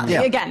it. It's not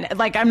again,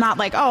 like, I'm not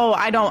like, oh,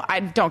 I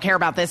don't care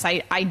about this.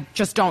 I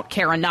just don't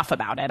care enough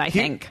about it, I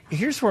think.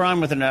 Here's where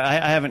I'm with it.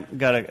 I haven't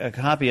got a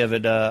copy of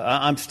it.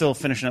 I'm still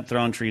finishing up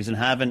Throne Trees and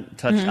haven't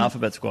touched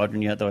Alphabet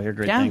Squadron yet, though I hear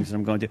great things, and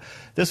I'm going to.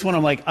 This one,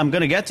 I'm like, I'm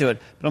going to get to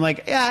it, but I'm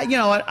like, yeah, you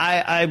know what?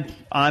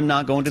 I'm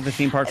not going to the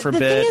theme park for a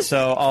bit,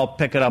 so I'll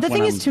pick it up. The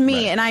thing is, to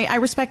me, and I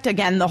respect,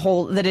 again, the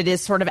whole that it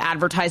is sort of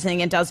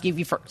advertising and does give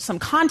you some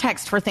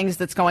context for things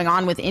that's going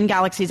on within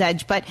Galaxy's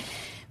Edge, but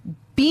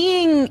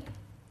being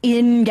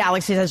in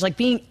Galaxy's Edge, like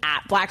being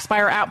at Black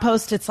Spire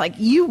Outpost, it's like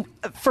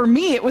for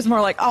me, it was more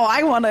like, oh,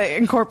 I want to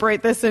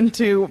incorporate this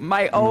into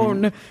my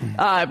own,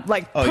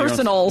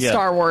 personal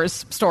Star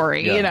Wars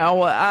story,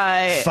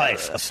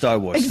 Fife, a Star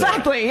Wars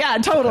exactly,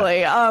 story.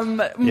 Totally.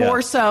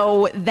 More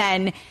so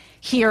than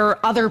hear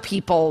other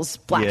people's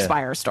Black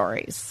Spire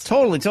stories.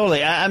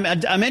 Totally. I'm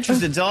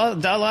interested.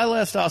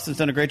 Delilah S. Dawson's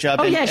done a great job.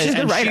 Oh, she's a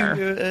good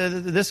writer.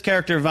 This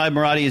character, Vi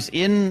Marathi, is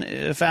in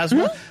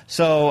Phasma,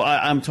 so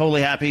I'm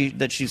totally happy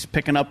that she's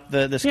picking up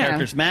this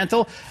character's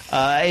mantle.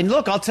 And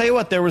look, I'll tell you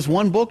what, there was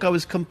one book I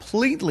was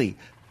completely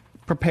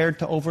prepared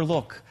to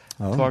overlook.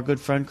 To our good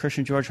friend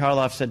Christian George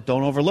Harloff said,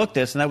 don't overlook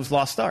this, and that was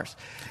Lost Stars.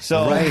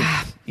 So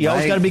you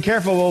always got to be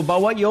careful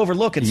about what you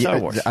overlook in Star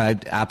Wars.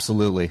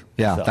 Absolutely.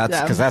 Yeah,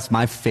 because that's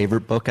my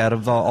favorite book out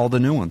of all the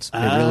new ones. It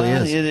really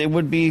is. It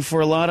would be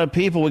for a lot of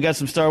people. We got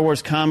some Star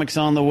Wars comics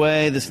on the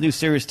way. This new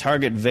series,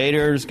 Target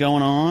Vader, is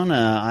going on.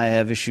 I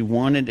have issue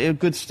 1. A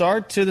good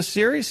start to the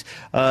series.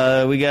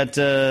 We got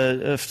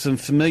some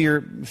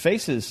familiar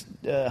faces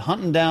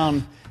hunting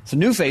down... Some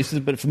new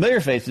faces, but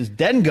familiar faces.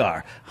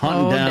 Dengar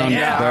hunting down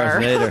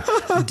Darth Vader.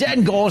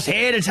 Dengar's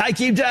here to take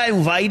you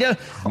down, Vader.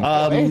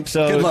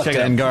 So good luck,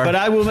 Dengar. But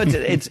I will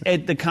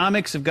admit, the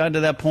comics have gotten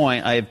to that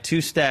point. I have 2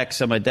 stacks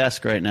on my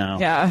desk right now.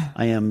 Yeah.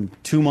 I am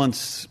 2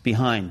 months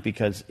behind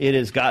because it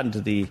has gotten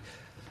to the...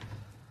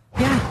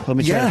 Let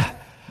me try.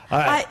 All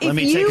right, let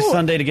me take a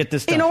Sunday to get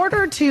this done. In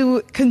order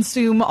to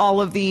consume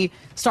all of the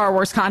Star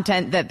Wars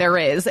content that there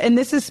is, and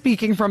this is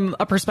speaking from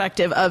a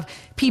perspective of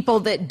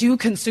people that do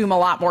consume a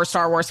lot more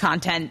Star Wars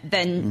content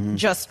than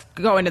just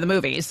going to the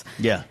movies.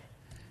 Yeah.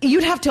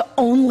 You'd have to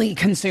only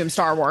consume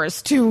Star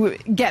Wars to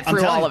get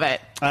through all of it.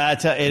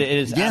 It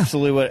is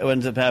absolutely what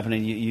ends up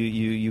happening.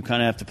 You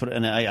kind of have to put it,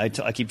 and I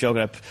keep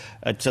joking.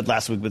 I said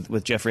last week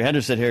with Jeffrey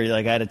Henderson here,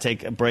 like, I had to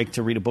take a break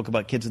to read a book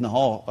about Kids in the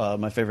Hall,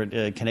 my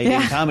favorite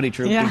Canadian comedy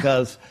troupe,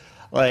 because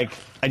Like,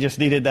 I just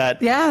needed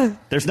that. Yeah.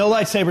 There's no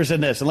lightsabers in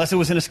this, unless it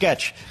was in a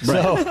sketch.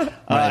 Right. So,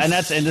 and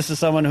this is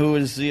someone who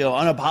is,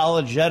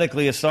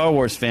 unapologetically a Star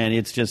Wars fan.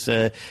 It's just,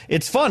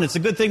 it's fun. It's a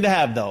good thing to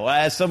have, though.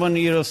 As someone,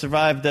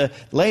 survived the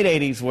late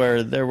 80s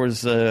where there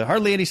was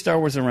hardly any Star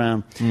Wars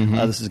around,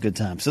 this is a good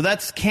time. So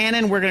that's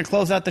canon. We're going to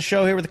close out the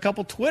show here with a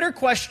couple Twitter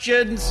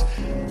questions.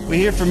 We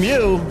hear from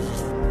you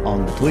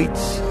on the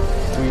tweets.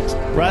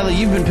 Riley,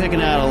 you've been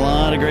picking out a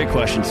lot of great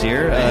questions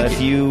here. If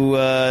you've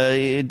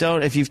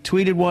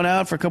tweeted one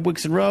out for a couple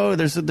weeks in a row,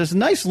 there's a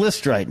nice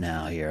list right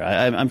now here.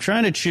 I'm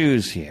trying to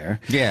choose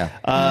here. Yeah.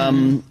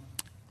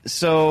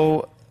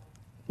 So,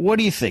 what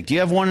do you think? Do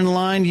you have one in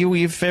line?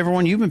 You favorite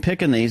one? You've been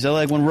picking these. I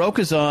like when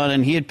Roka's on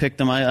and he had picked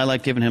them. I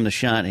like giving him the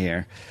shot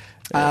here.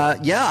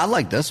 Yeah, I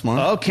like this one.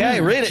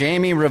 Okay, read it.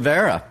 Jamie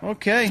Rivera.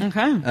 Okay.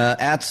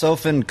 At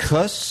Sofin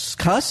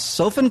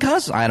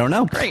Cuss? I don't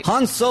know. Great.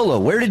 Han Solo,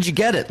 where did you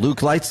get it?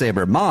 Luke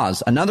lightsaber.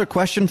 Maz, another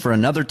question for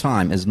another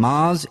time. Is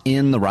Maz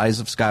in The Rise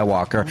of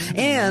Skywalker?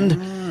 And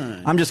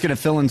I'm just going to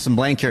fill in some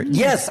blank here.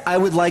 Yes, I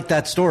would like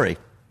that story.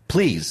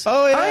 Please.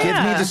 Oh, yeah. Give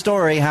me the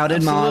story. How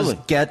did Absolutely.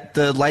 Maz get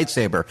the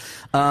lightsaber?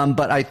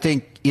 But I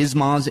think, is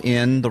Maz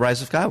in The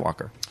Rise of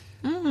Skywalker?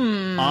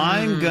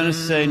 I'm going to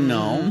say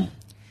no.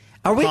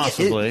 Are we?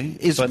 Possibly,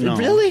 but no.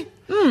 Really?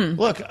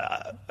 Look,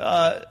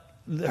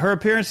 her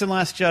appearance in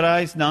Last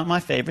Jedi is not my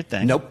favorite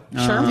thing. Nope.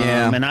 Sure.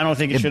 Yeah. And I don't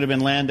think it should have been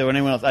Lando or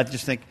anyone else. I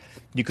just think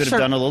you could have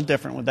done a little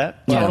different with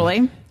that.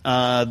 Totally.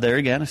 There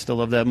again, I still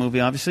love that movie,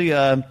 obviously.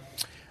 I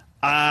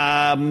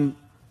don't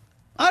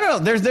know.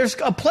 There's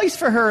a place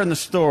for her in the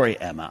story,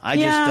 Emma. I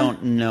just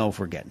don't know if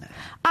we're getting it.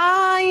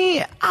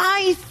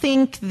 I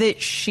think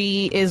that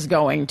she is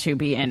going to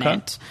be in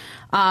it.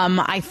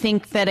 I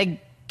think that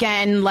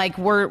again, like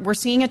we're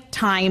seeing a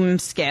time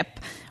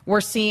skip.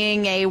 We're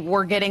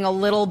getting a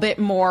little bit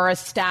more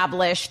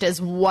established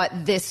as what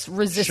this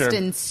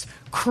resistance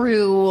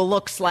crew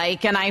looks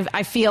like, and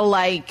I feel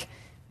like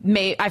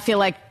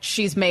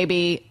she's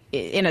maybe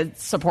in a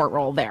support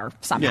role there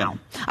somehow.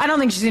 Yeah. I don't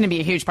think she's going to be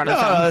a huge part of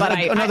the film, but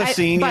another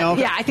scene.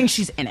 I think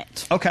she's in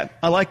it. Okay,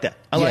 I like that.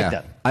 I like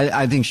that.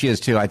 I think she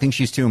is too. I think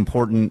she's too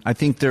important. I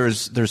think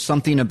there's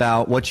something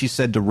about what she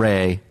said to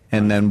Rey,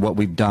 and then what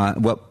we've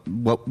done,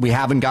 what we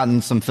haven't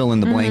gotten some fill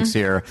in the blanks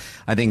here.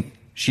 I think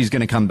she's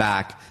going to come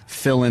back,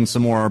 fill in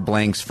some more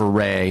blanks for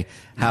Rey,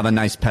 have a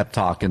nice pep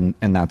talk, and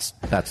that's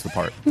the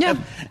part. Yeah.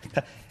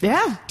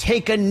 Yeah.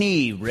 Take a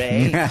knee,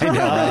 Rey. I know,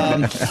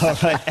 right? All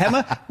right,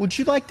 Emma, would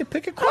you like to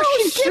pick a question?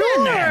 Oh, Get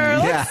in there.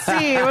 sure. Let's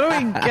see. What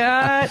do we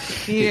got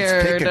here?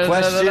 It's Pick a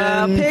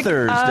Question Pick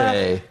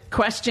Thursday.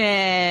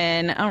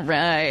 Question. All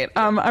right.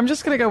 I'm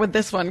just going to go with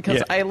this one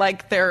because I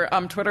like their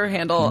Twitter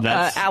handle,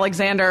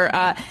 Alexander,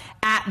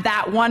 at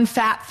that one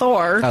fat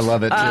Thor. I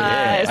love it, too.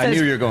 I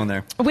knew you were going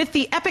there. With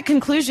the epic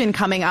conclusion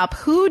coming up,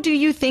 who do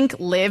you think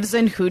lives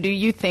and who do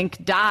you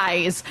think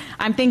dies?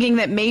 I'm thinking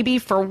that maybe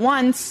for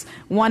once,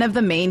 one of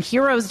the main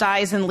heroes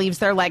dies and leaves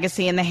their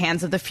legacy in the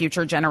hands of the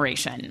future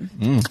generation.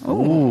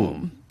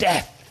 Ooh.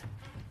 Death,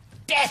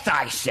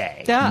 I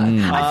say. Yeah.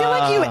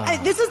 I feel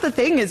like this is the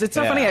thing, is it's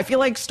so funny. I feel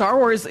like Star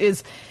Wars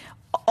is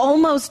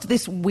almost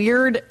this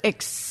weird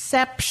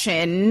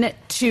exception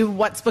to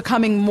what's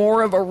becoming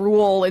more of a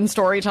rule in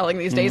storytelling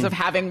these days of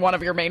having one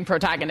of your main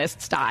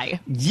protagonists die.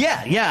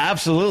 Yeah,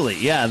 absolutely.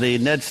 Yeah, the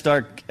Ned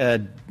Stark,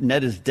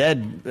 Ned is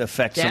dead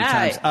effect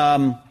sometimes.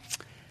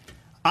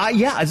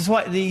 That's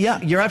why.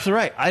 You're absolutely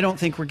right. I don't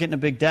think we're getting a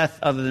big death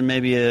other than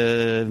maybe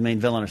a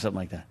main villain or something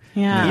like that.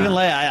 Yeah. Even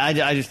Leia,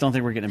 I just don't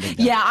think we're getting a big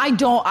death. Yeah,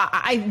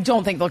 I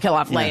don't think they'll kill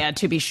off Leia,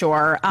 to be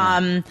sure.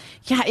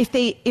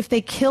 If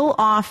they kill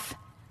off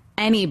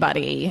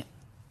anybody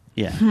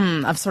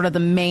of sort of the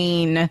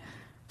main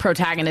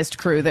protagonist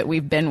crew that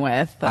we've been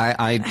with.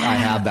 I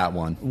have that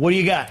one. What do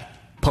you got?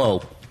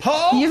 Poe.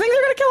 You think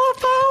they're going to kill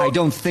off Poe? I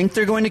don't think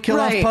they're going to kill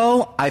off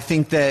Poe. I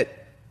think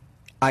that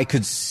I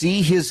could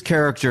see his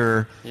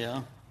character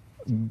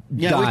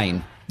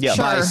dying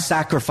by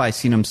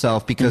sacrificing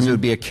himself, because it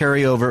would be a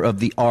carryover of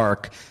the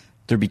arc.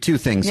 There'd be two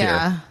things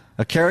here.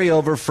 A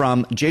carryover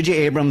from J.J.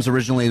 Abrams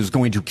originally was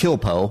going to kill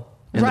Poe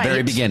in the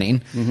very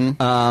beginning.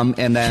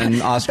 And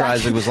then Oscar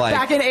Isaac was like...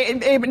 Back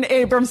in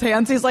Abrams'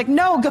 hands, he's like,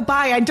 no,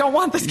 goodbye, I don't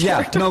want this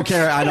character. Yeah, no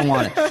character, I don't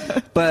want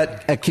it.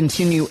 But a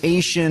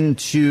continuation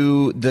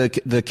to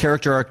the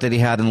character arc that he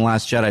had in The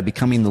Last Jedi,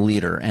 becoming the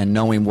leader and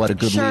knowing what a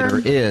good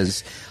leader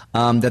is...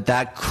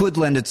 that could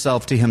lend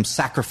itself to him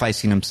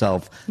sacrificing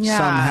himself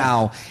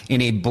somehow in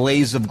a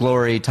blaze of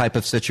glory type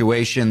of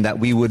situation that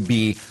we would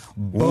be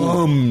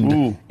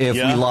bummed if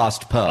we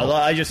lost Poe.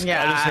 I just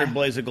heard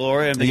Blaze of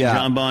Glory. I'm thinking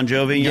John Bon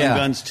Jovi, Young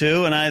Guns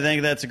 2, and I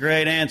think that's a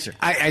great answer.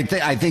 I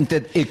think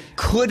that it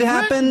could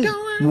happen.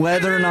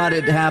 Whether or not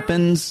it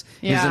happens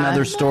is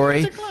another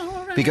story.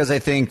 because I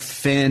think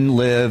Finn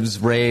lives,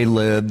 Rey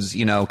lives,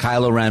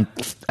 Kylo Ren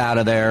out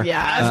of there.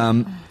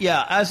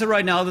 Yeah. As of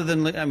right now, other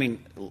than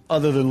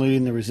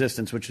leading the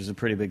Resistance, which is a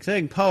pretty big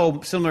thing,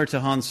 Poe, similar to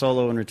Han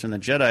Solo in Return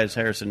of the Jedi, as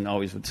Harrison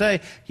always would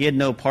say, he had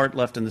no part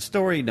left in the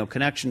story, no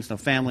connections, no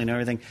family, no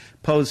everything.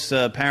 Poe's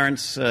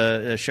parents,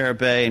 Shara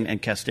Bey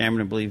and Cass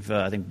Dameron,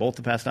 I think both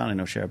have passed on. I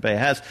know Shara Bey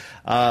has.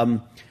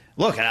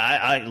 Look,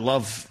 I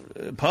love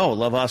Poe,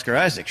 love Oscar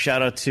Isaac.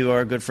 Shout out to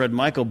our good friend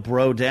Michael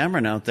Bro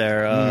Dameron out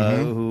there,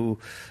 who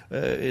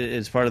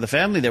is part of the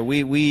family there.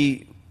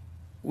 We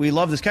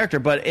love this character,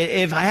 but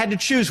if I had to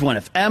choose one,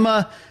 if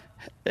Emma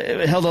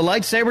held a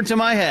lightsaber to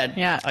my head,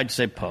 I'd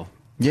say Poe.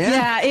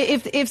 Yeah.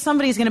 If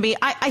somebody's going to be,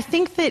 I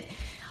think that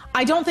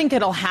I don't think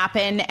it'll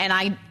happen,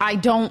 and I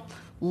don't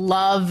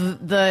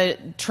love the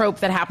trope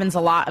that happens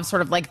a lot of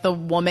sort of like the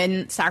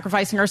woman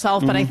sacrificing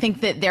herself, but I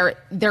think that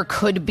there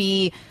could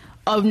be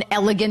an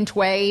elegant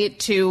way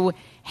to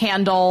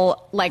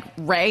handle like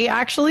Rey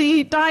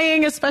actually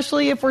dying,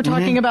 especially if we're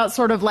talking about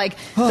sort of like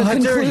the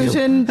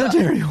conclusion. How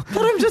dare you?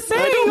 But I'm just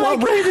saying, I don't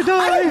want Rey to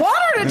die. I don't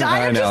want her to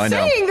die. I'm just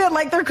saying that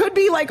like there could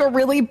be like a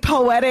really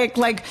poetic,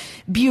 like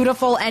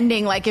beautiful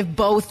ending, like if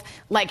both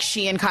like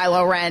she and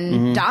Kylo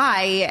Ren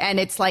die,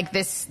 and it's like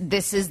this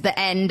is the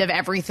end of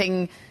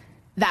everything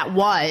that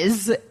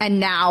was, and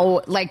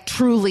now like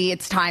truly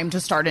it's time to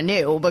start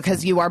anew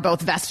because you are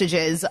both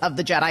vestiges of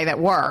the Jedi that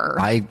were.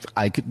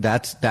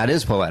 That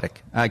is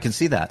poetic. I can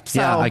see that.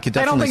 So, I could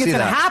definitely see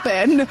that. I don't think it's going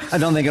to happen. I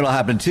don't think it'll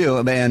happen too.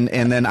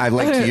 And then I'd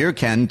like to hear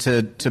Ken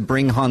to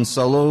bring Han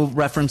Solo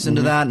reference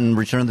into that and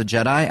Return of the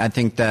Jedi. I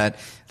think that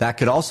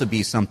could also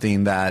be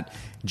something that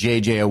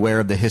JJ,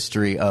 aware of the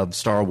history of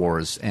Star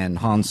Wars and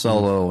Han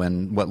Solo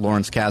and what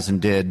Lawrence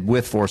Kasdan did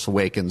with Force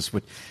Awakens,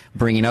 with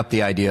bringing up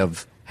the idea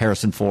of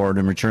Harrison Ford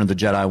and Return of the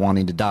Jedi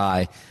wanting to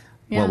die.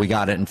 Well, we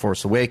got it in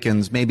Force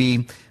Awakens.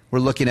 Maybe we're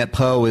looking at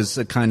Poe as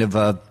a kind of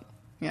a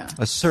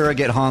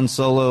surrogate Han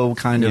Solo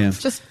kind of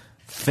just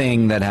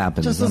thing that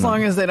happens. Just as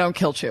long as they don't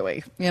kill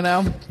Chewie,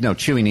 No,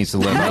 Chewie needs to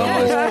live.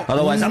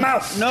 Otherwise, I'm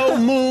out. No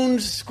moon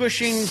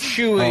squishing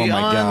Chewie. Oh,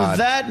 my God. On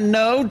that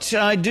note,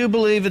 I do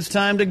believe it's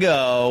time to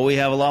go. We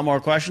have a lot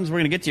more questions. We're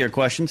going to get to your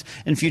questions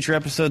in future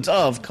episodes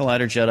of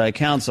Collider Jedi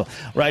Council.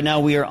 Right now,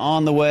 we are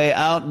on the way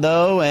out,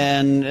 though,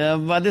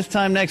 and by this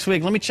time next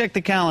week, let me check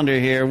the calendar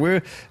here.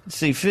 Let's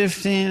see,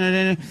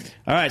 15.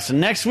 All right, so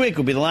next week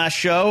will be the last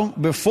show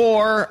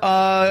before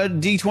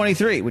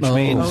D23, which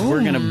means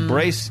we're going to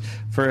brace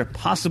for a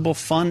possible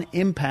fun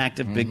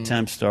impact of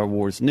big-time Star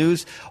Wars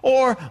news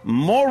or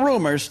more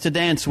rumors to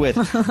dance with.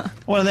 I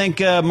want to thank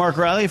Mark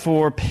Riley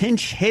for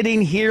pinch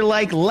hitting here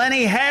like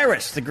Lenny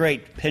Harris, the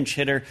great pinch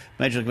hitter,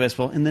 Major League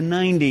Baseball in the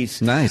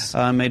 90s. Nice.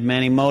 Made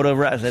Manny Moto.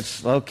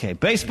 That's okay.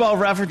 Baseball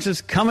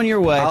references coming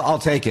your way. I'll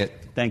take it.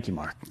 Thank you,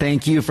 Mark.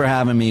 Thank you for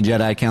having me,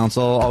 Jedi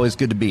Council. Always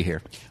good to be here.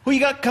 Who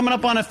you got coming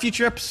up on a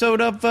future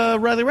episode of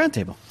Riley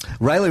Roundtable?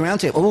 Riley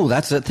Roundtable. Oh,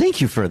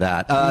 thank you for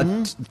that.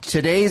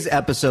 Today's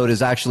episode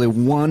is actually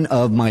one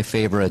of my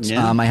favorites.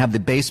 Yeah. I have the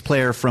bass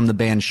player from the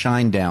band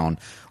Shinedown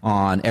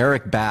on.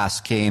 Eric Bass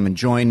came and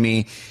joined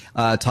me,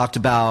 talked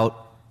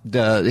about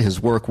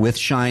his work with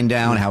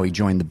Shinedown, how he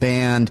joined the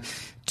band,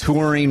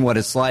 touring, what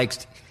it's like.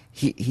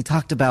 He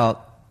talked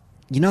about,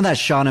 that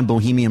shot in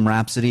Bohemian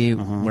Rhapsody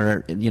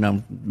where,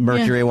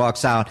 Mercury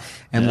walks out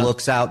and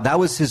looks out? That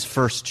was his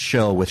first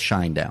show with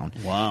Shinedown.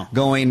 Wow.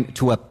 Going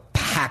to a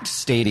packed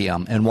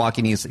stadium and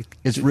walking,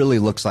 it really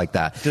looks like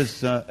that.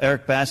 Does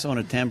Eric Bass own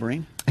a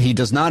tambourine? He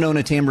does not own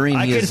a tambourine.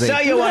 I can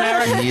sell you one,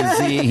 Eric.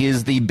 He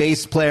is the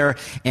bass player.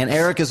 And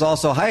Eric is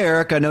also, hi,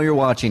 Eric, I know you're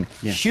watching.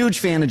 Yeah. Huge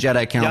fan of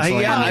Jedi Council.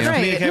 I've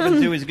communicated with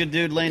him too. He's a good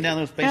dude laying down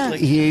those bass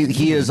licks.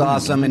 He is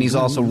awesome, and he's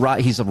also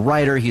he's a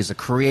writer. He's a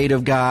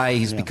creative guy.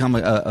 He's become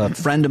a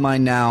friend of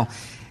mine now.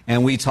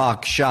 And we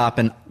talk shop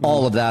and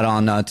all of that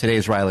on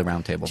today's Riley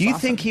Roundtable. Do you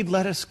think he'd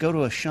let us go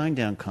to a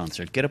Shinedown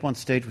concert, get up on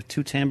stage with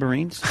 2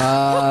 tambourines?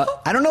 I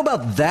don't know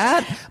about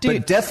that,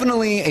 but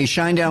definitely a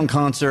Shinedown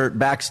concert,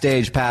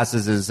 backstage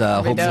passes is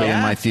hopefully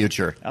in my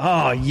future.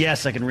 Oh,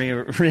 yes, I can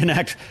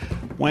reenact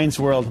Wayne's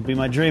World. It'd be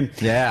my dream.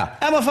 Yeah.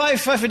 Emma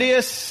Fife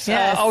Diaz.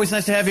 Yes. Always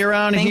nice to have you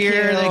around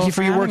here. Thank you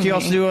for your work. You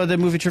also do the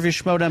movie trivia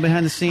schmodown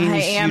behind the scenes. I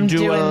am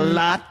doing a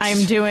lot.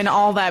 I'm doing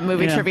all that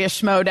movie trivia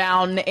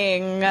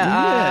schmodowning.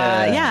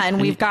 And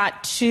we've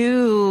got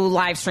 2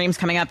 live streams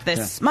coming up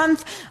this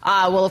month.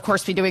 We'll, of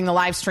course, be doing the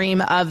live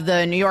stream of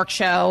the New York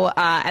show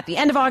at the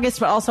end of August,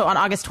 but also on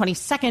August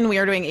 22nd, we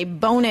are doing a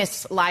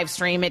bonus live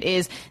stream. It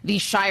is the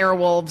Shire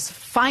Wolves'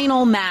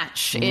 final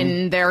match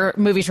in their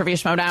movie trivia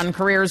schmodown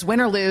careers, win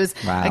or lose,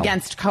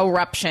 against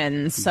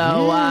Corruption.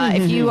 So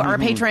if you are a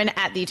patron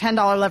at the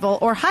 $10 level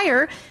or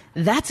higher,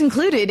 that's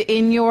included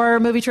in your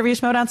movie trivia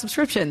schmodown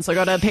subscription. So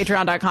go to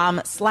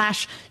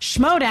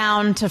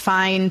patreon.com/schmodown to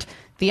find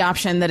the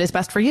option that is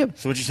best for you.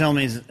 So what you're telling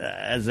me is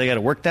they got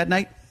to work that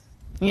night?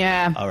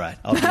 Yeah. All right.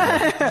 I'll be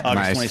there.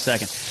 August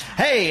 22nd.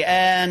 Hey,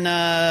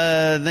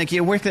 and thank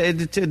you.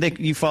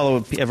 You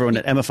follow everyone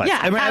at Emma Fife.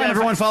 Yeah,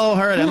 everyone follow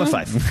her at Emma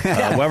Fife.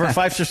 Wherever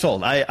Fifes are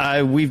sold.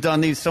 We've done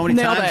these so many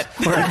times.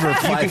 Wherever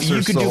Fifes you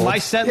are could sold. do my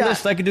set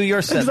list. I could do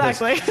your set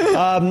list.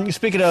 Exactly.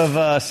 Speaking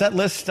of set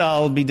list,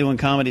 I'll be doing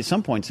comedy at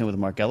some point soon with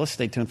Mark Ellis.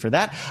 Stay tuned for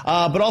that.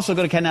 But also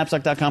go to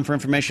KenNapzok.com for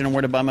information on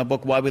where to buy my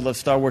book, Why We Love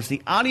Star Wars.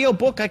 The audio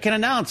book, I can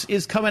announce,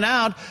 is coming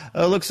out.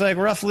 Looks like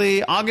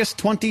roughly August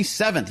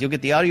 27th. You'll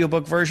get the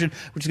audiobook version,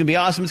 which is going to be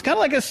awesome. It's kind of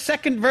like a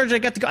second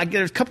version.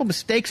 There's a couple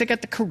mistakes I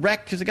got to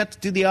correct because I got to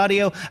do the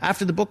audio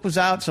after the book was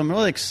out, so I'm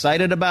really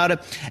excited about it.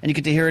 And you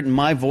get to hear it in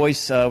my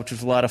voice, which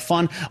was a lot of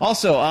fun.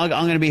 Also, I'm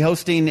going to be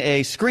hosting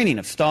a screening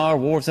of Star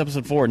Wars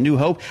Episode 4, New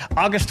Hope,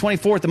 August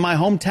 24th in my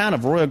hometown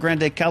of Arroyo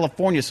Grande,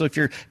 California. So if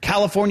you're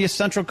California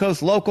Central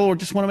Coast local or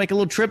just want to make a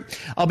little trip,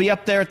 I'll be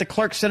up there at the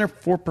Clark Center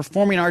for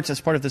Performing Arts as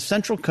part of the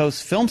Central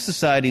Coast Film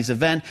Society's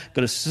event.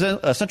 Go to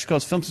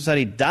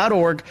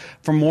centralcoastfilmsociety.org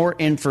for more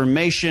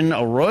information.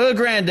 Arroyo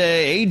Grande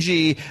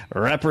AG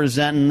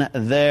representing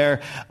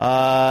there.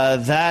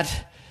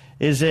 That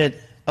is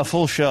it. A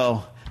full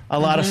show. A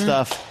lot of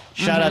stuff.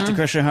 Shout out to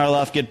Christian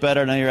Harloff. Get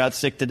better. I know you're out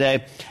sick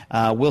today.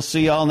 We'll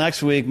see you all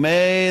next week.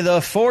 May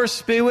the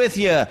Force be with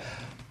you.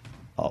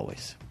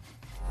 Always.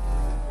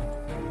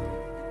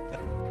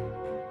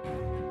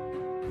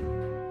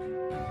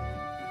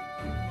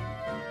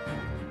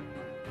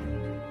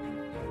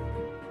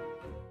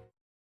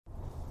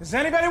 Does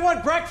anybody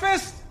want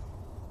breakfast?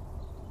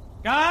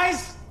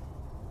 Guys,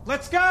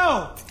 let's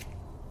go.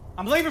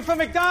 I'm leaving for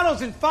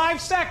McDonald's in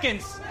 5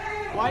 seconds.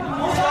 Why do you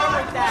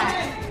start with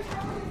that?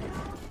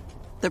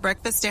 The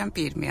Breakfast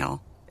Stampede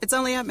Meal. It's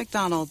only at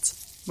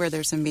McDonald's, where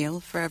there's a meal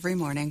for every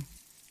morning.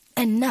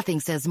 And nothing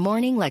says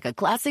morning like a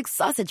classic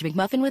sausage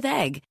McMuffin with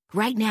egg.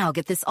 Right now,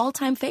 get this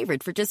all-time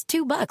favorite for just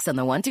 $2 on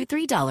the $1,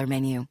 $2, $3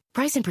 menu.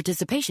 Price and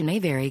participation may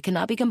vary.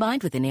 Cannot be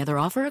combined with any other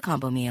offer or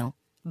combo meal.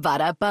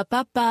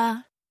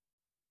 Ba-da-ba-ba-ba.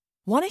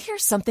 Want to hear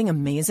something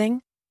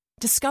amazing?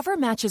 Discover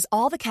matches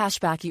all the cash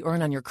back you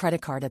earn on your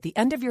credit card at the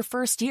end of your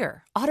first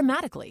year,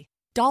 automatically,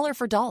 dollar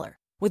for dollar,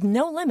 with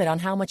no limit on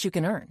how much you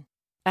can earn.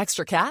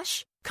 Extra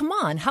cash? Come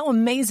on, how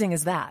amazing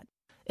is that?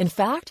 In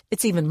fact,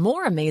 it's even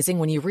more amazing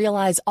when you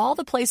realize all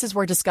the places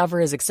where Discover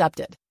is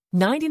accepted.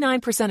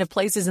 99% of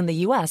places in the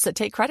U.S. that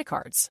take credit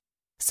cards.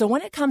 So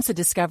when it comes to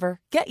Discover,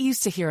 get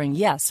used to hearing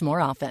yes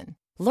more often.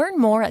 Learn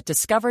more at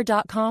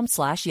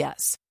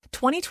discover.com/yes.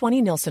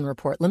 2020 Nielsen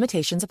Report.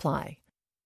 Limitations apply.